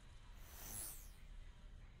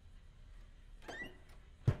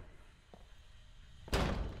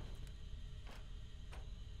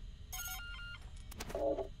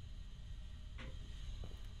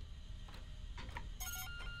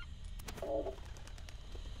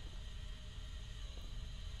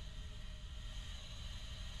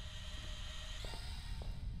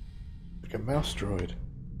 Like a mouse droid.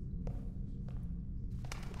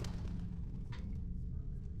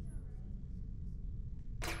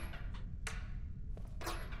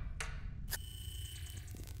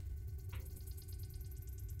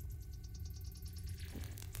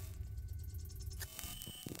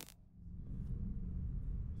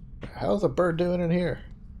 How's a bird doing in here?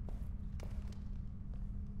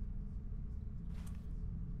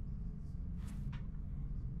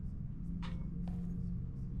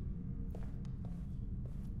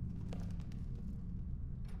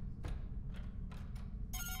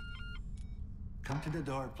 Come to the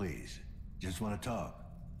door, please. Just want to talk.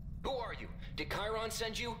 Who are you? Did Chiron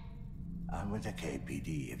send you? I'm with the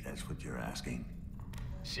KPD, if that's what you're asking.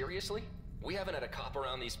 Seriously? We haven't had a cop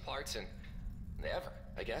around these parts in... ever,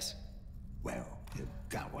 I guess. Well, you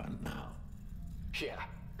got one now. Yeah,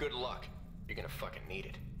 good luck. You're gonna fucking need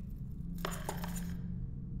it.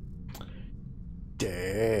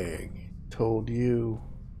 Dang. Told you.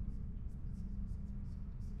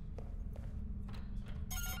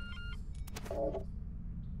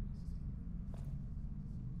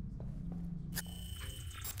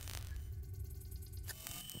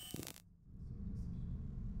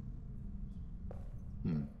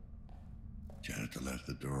 Janitor left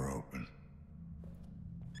the door open.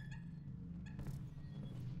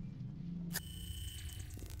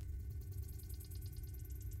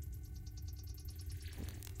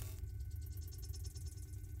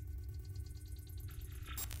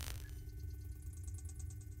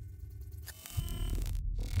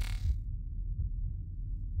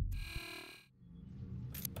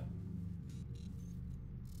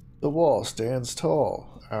 The wall stands tall.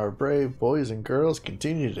 Our brave boys and girls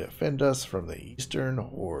continue to defend us from the eastern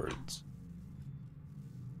hordes.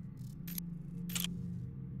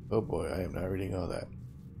 Oh boy, I am not reading all that.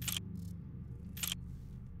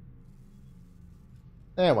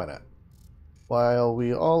 Why not? While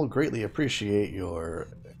we all greatly appreciate your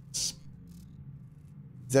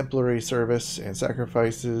exemplary service and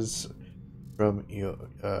sacrifices from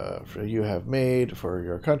you have made for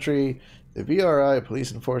your country, the VRI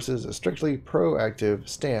Police enforces a strictly proactive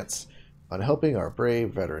stance on helping our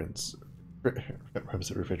brave veterans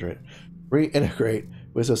reintegrate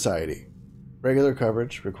with society. Regular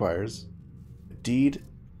coverage requires a deed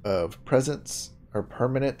of presence or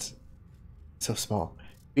permanent, so small,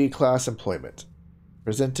 B-class employment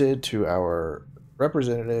presented to our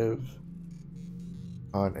representative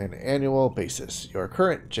on an annual basis. Your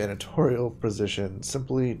current janitorial position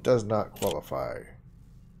simply does not qualify.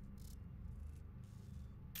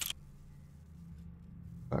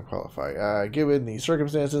 Given the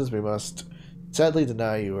circumstances, we must sadly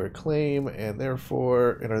deny your claim and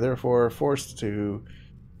are therefore forced to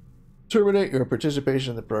terminate your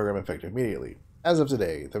participation in the program effective immediately. As of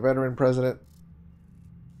today, the Veteran President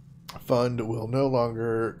Fund will no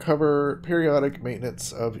longer cover periodic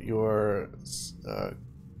maintenance of your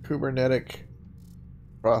cybernetic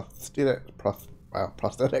prosthetic.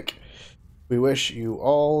 We wish you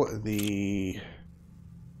all the...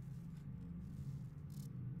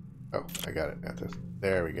 Oh, I got it.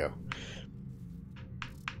 There we go.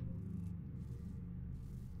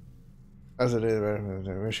 As it is,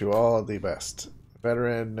 I wish you all the best.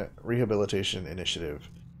 Veteran Rehabilitation Initiative.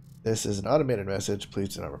 This is an automated message.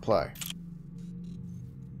 Please do not reply.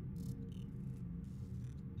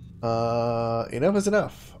 Enough is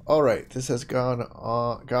enough. Alright, this has gone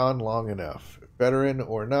long enough. Veteran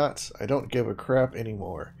or not, I don't give a crap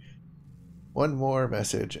anymore. One more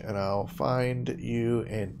message and I'll find you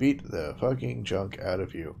and beat the fucking junk out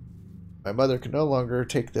of you. My mother can no longer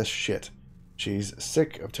take this shit. She's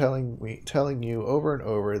sick of telling you over and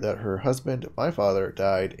over that her husband, my father,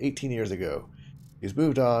 died 18 years ago. She's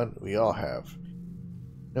moved on, we all have.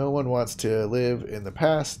 No one wants to live in the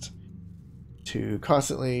past, to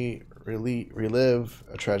constantly relive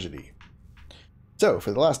a tragedy. So,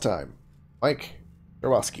 for the last time, Mike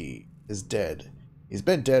Jarowski is dead. He's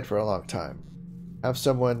been dead for a long time. Have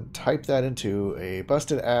someone type that into a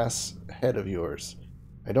busted ass head of yours.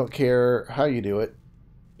 I don't care how you do it.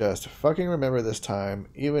 Just fucking remember this time,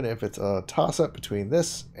 even if it's a toss-up between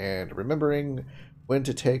this and remembering when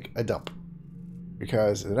to take a dump.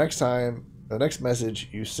 Because the next message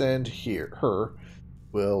you send her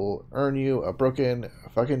will earn you a broken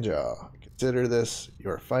fucking jaw. Consider this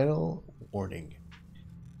your final warning.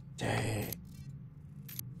 Dang.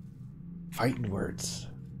 Fighting words.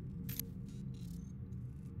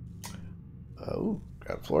 Oh,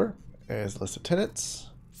 ground floor. There's a list of tenants.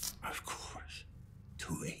 Of course.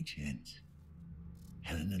 2 agents.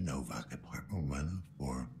 Helena Novak, apartment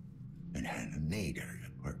 104, and Hannah Nader,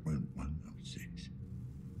 apartment 106.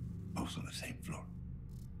 Both on the same floor.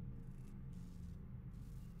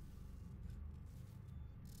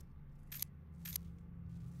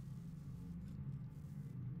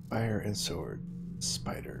 Fire and sword.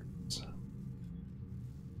 Spiders.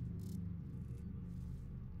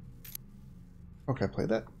 Oh, can I play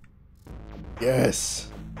that? Yes!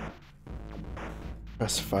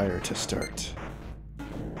 Press fire to start.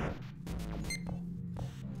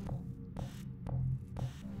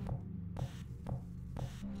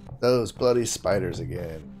 Those bloody spiders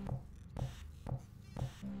again.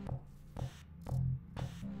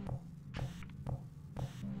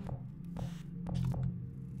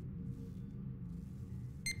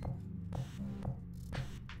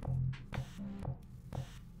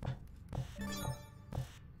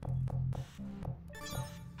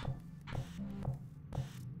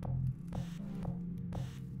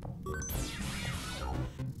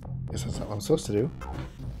 Guess that's not what I'm supposed to do.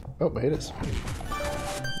 Oh, but it is.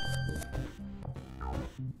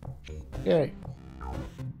 Yay.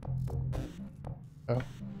 Oh.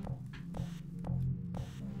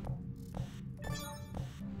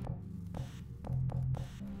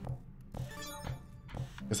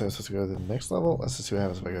 Guess I was supposed to go to the next level? Let's just see what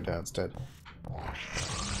happens if I go down instead.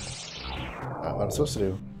 Not what I'm supposed to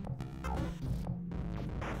do.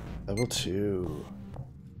 Level 2.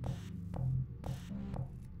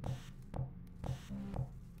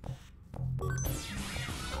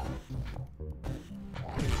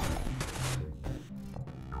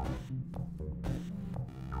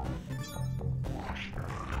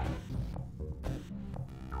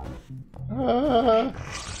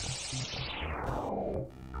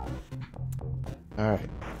 Alright.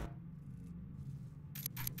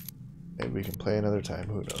 Maybe we can play another time,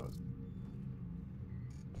 who knows.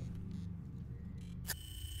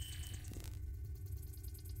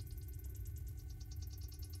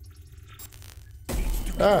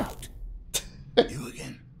 Ah! You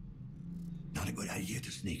again. Not a good idea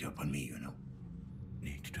to sneak up on me, you know.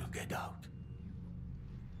 Need to get out.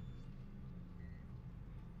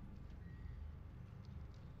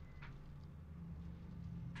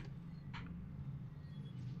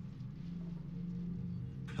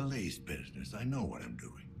 Police business. I know what I'm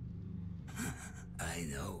doing. I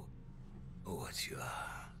know what you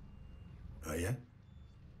are. Oh, yeah?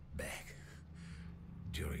 Back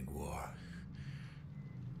during war,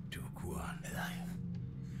 took one alive.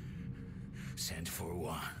 Sent for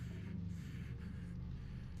one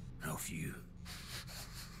of you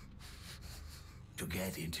to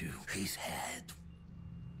get into his head.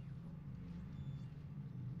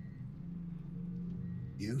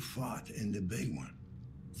 You fought in the big one.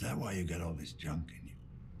 Is that why you got all this junk in you?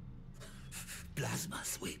 Plasma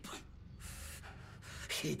sweep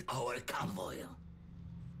hit our convoy.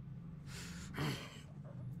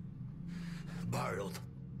 Barreled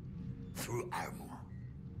through armor.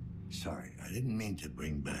 Sorry, I didn't mean to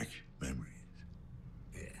bring back memories.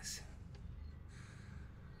 Yes.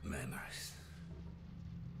 Memories.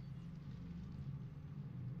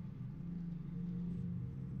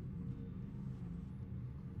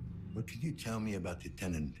 What can you tell me about the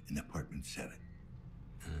tenant in apartment 7?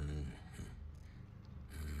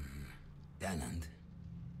 Tenant?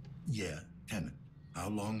 Yeah, tenant. How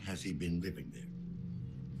long has he been living there?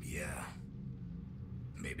 Yeah.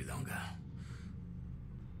 Maybe longer.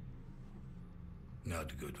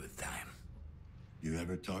 Not good with time. You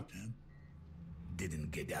ever talk to him?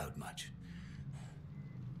 Didn't get out much.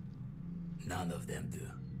 None of them do.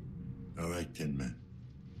 All right, Tin Man.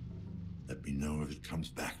 Let me know if it comes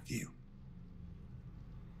back to you.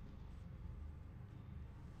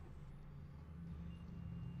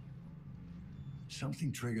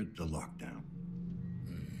 Something triggered the lockdown.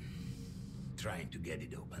 Trying to get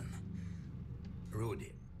it open.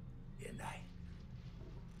 Rudy and I.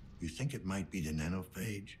 You think it might be the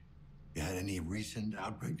nanophage? You had any recent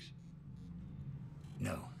outbreaks?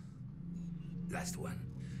 No. Last one.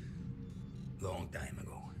 Long time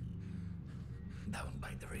ago. Down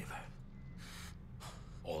by the river.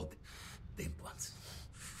 Old implants.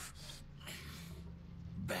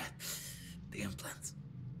 Bad implants.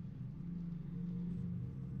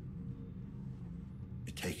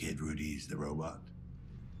 He's the robot?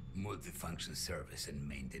 Multifunction service and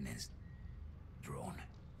maintenance drone.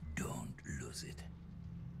 Don't lose it.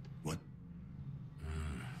 What?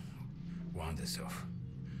 Wanders off.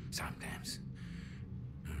 Sometimes.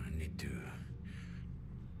 Need to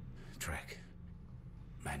track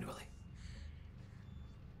manually.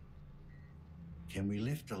 Can we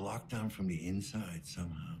lift the lockdown from the inside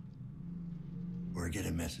somehow? Or get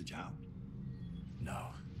a message out? No.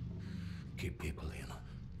 Keep people in.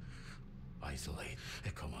 Isolate,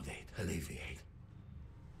 accommodate, alleviate.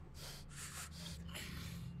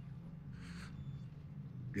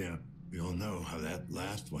 Yeah, we all know how that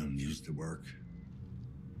last one used to work.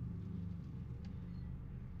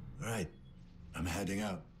 All right, I'm heading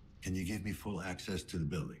out. Can you give me full access to the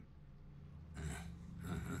building?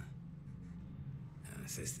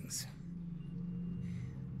 Assistance.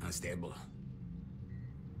 Unstable.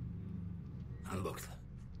 Unlocked.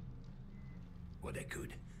 What I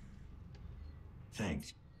could.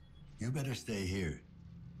 Thanks. You better stay here.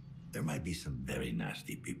 There might be some very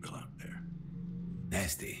nasty people out there.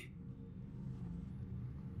 Nasty.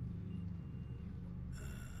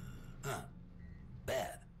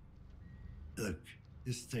 Bad. Look,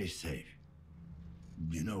 just stay safe.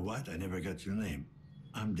 You know what? I never got your name.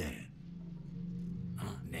 I'm Dan.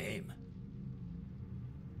 Name?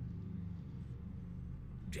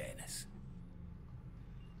 Janus.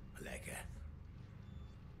 Like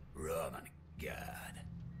a Roman god.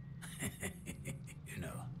 You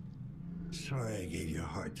know. Sorry I gave you a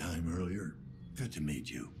hard time earlier. Good to meet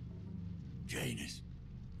you. Janus.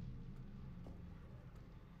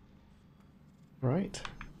 Right.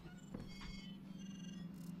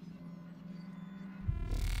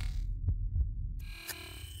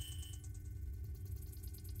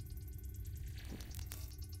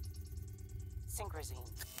 Synchrosine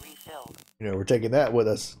refilled. You know, we're taking that with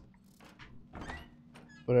us.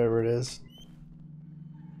 Whatever it is.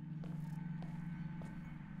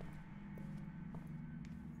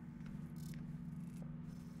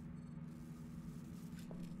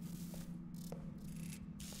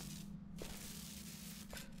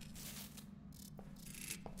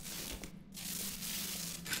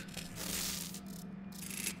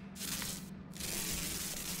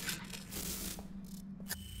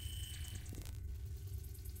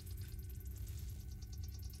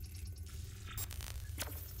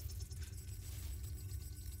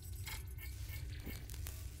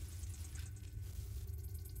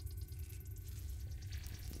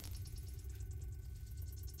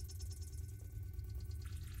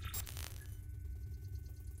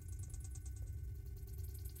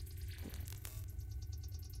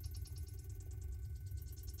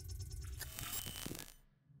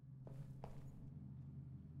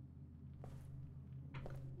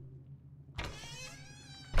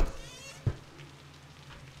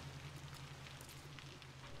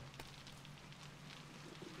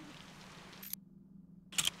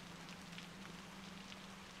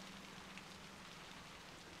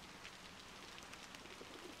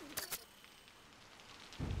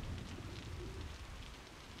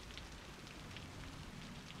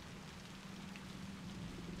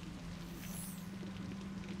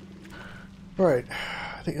 Alright,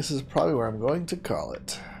 I think this is probably where I'm going to call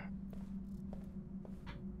it.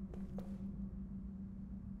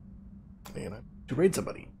 And I'm to raid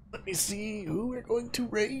somebody. Let me see who we're going to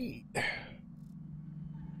raid.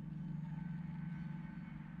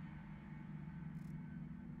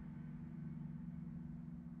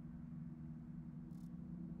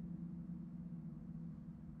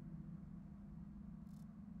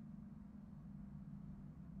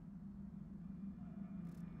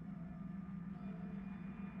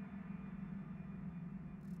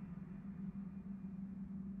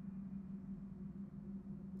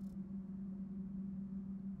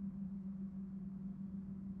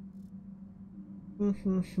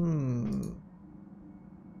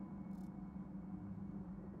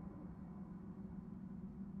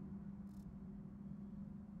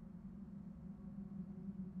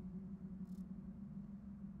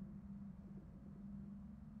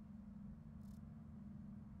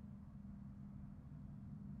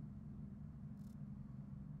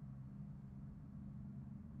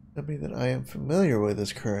 Somebody that I am familiar with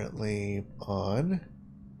is currently on.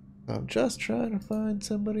 I'm just trying to find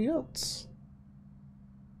somebody else.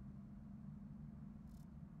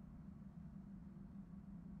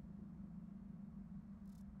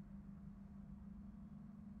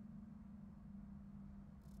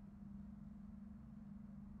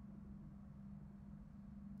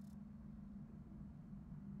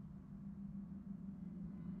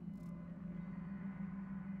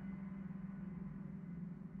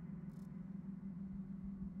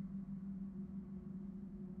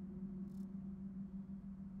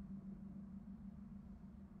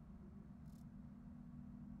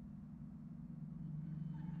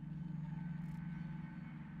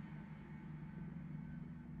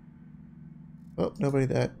 Oh, nobody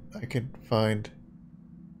that I can find.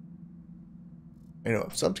 I know,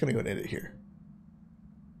 so I'm just gonna go and edit here.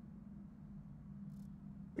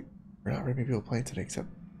 We're not really people playing today, except...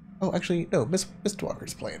 Oh, actually, no, Mr.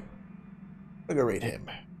 Walker's playing. I'm gonna go raid him.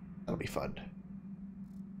 That'll be fun.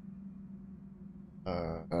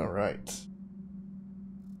 Alright.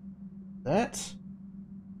 That.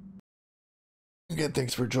 Again,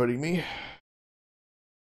 thanks for joining me.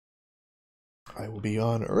 I will be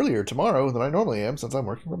on earlier tomorrow than I normally am since I'm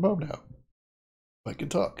working from home now. I can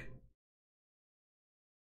talk.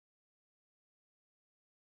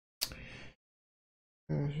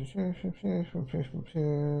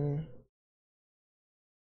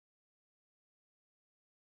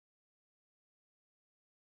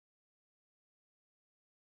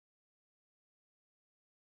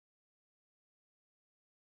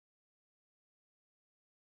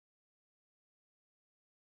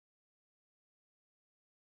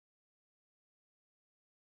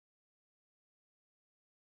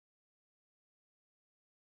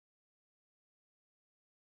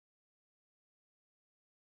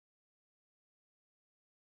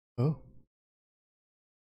 Oh.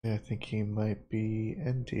 Yeah, I think he might be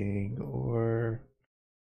ending, or...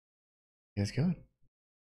 He's going.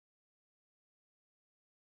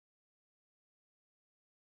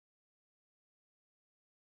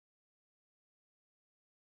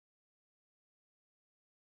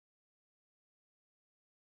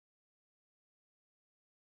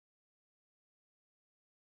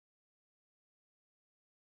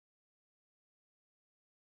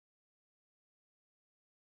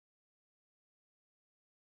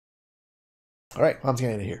 Alright, Mom's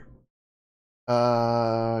getting out of here.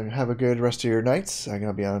 Have a good rest of your nights. I'm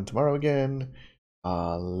gonna be on tomorrow again.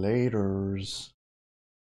 Laters.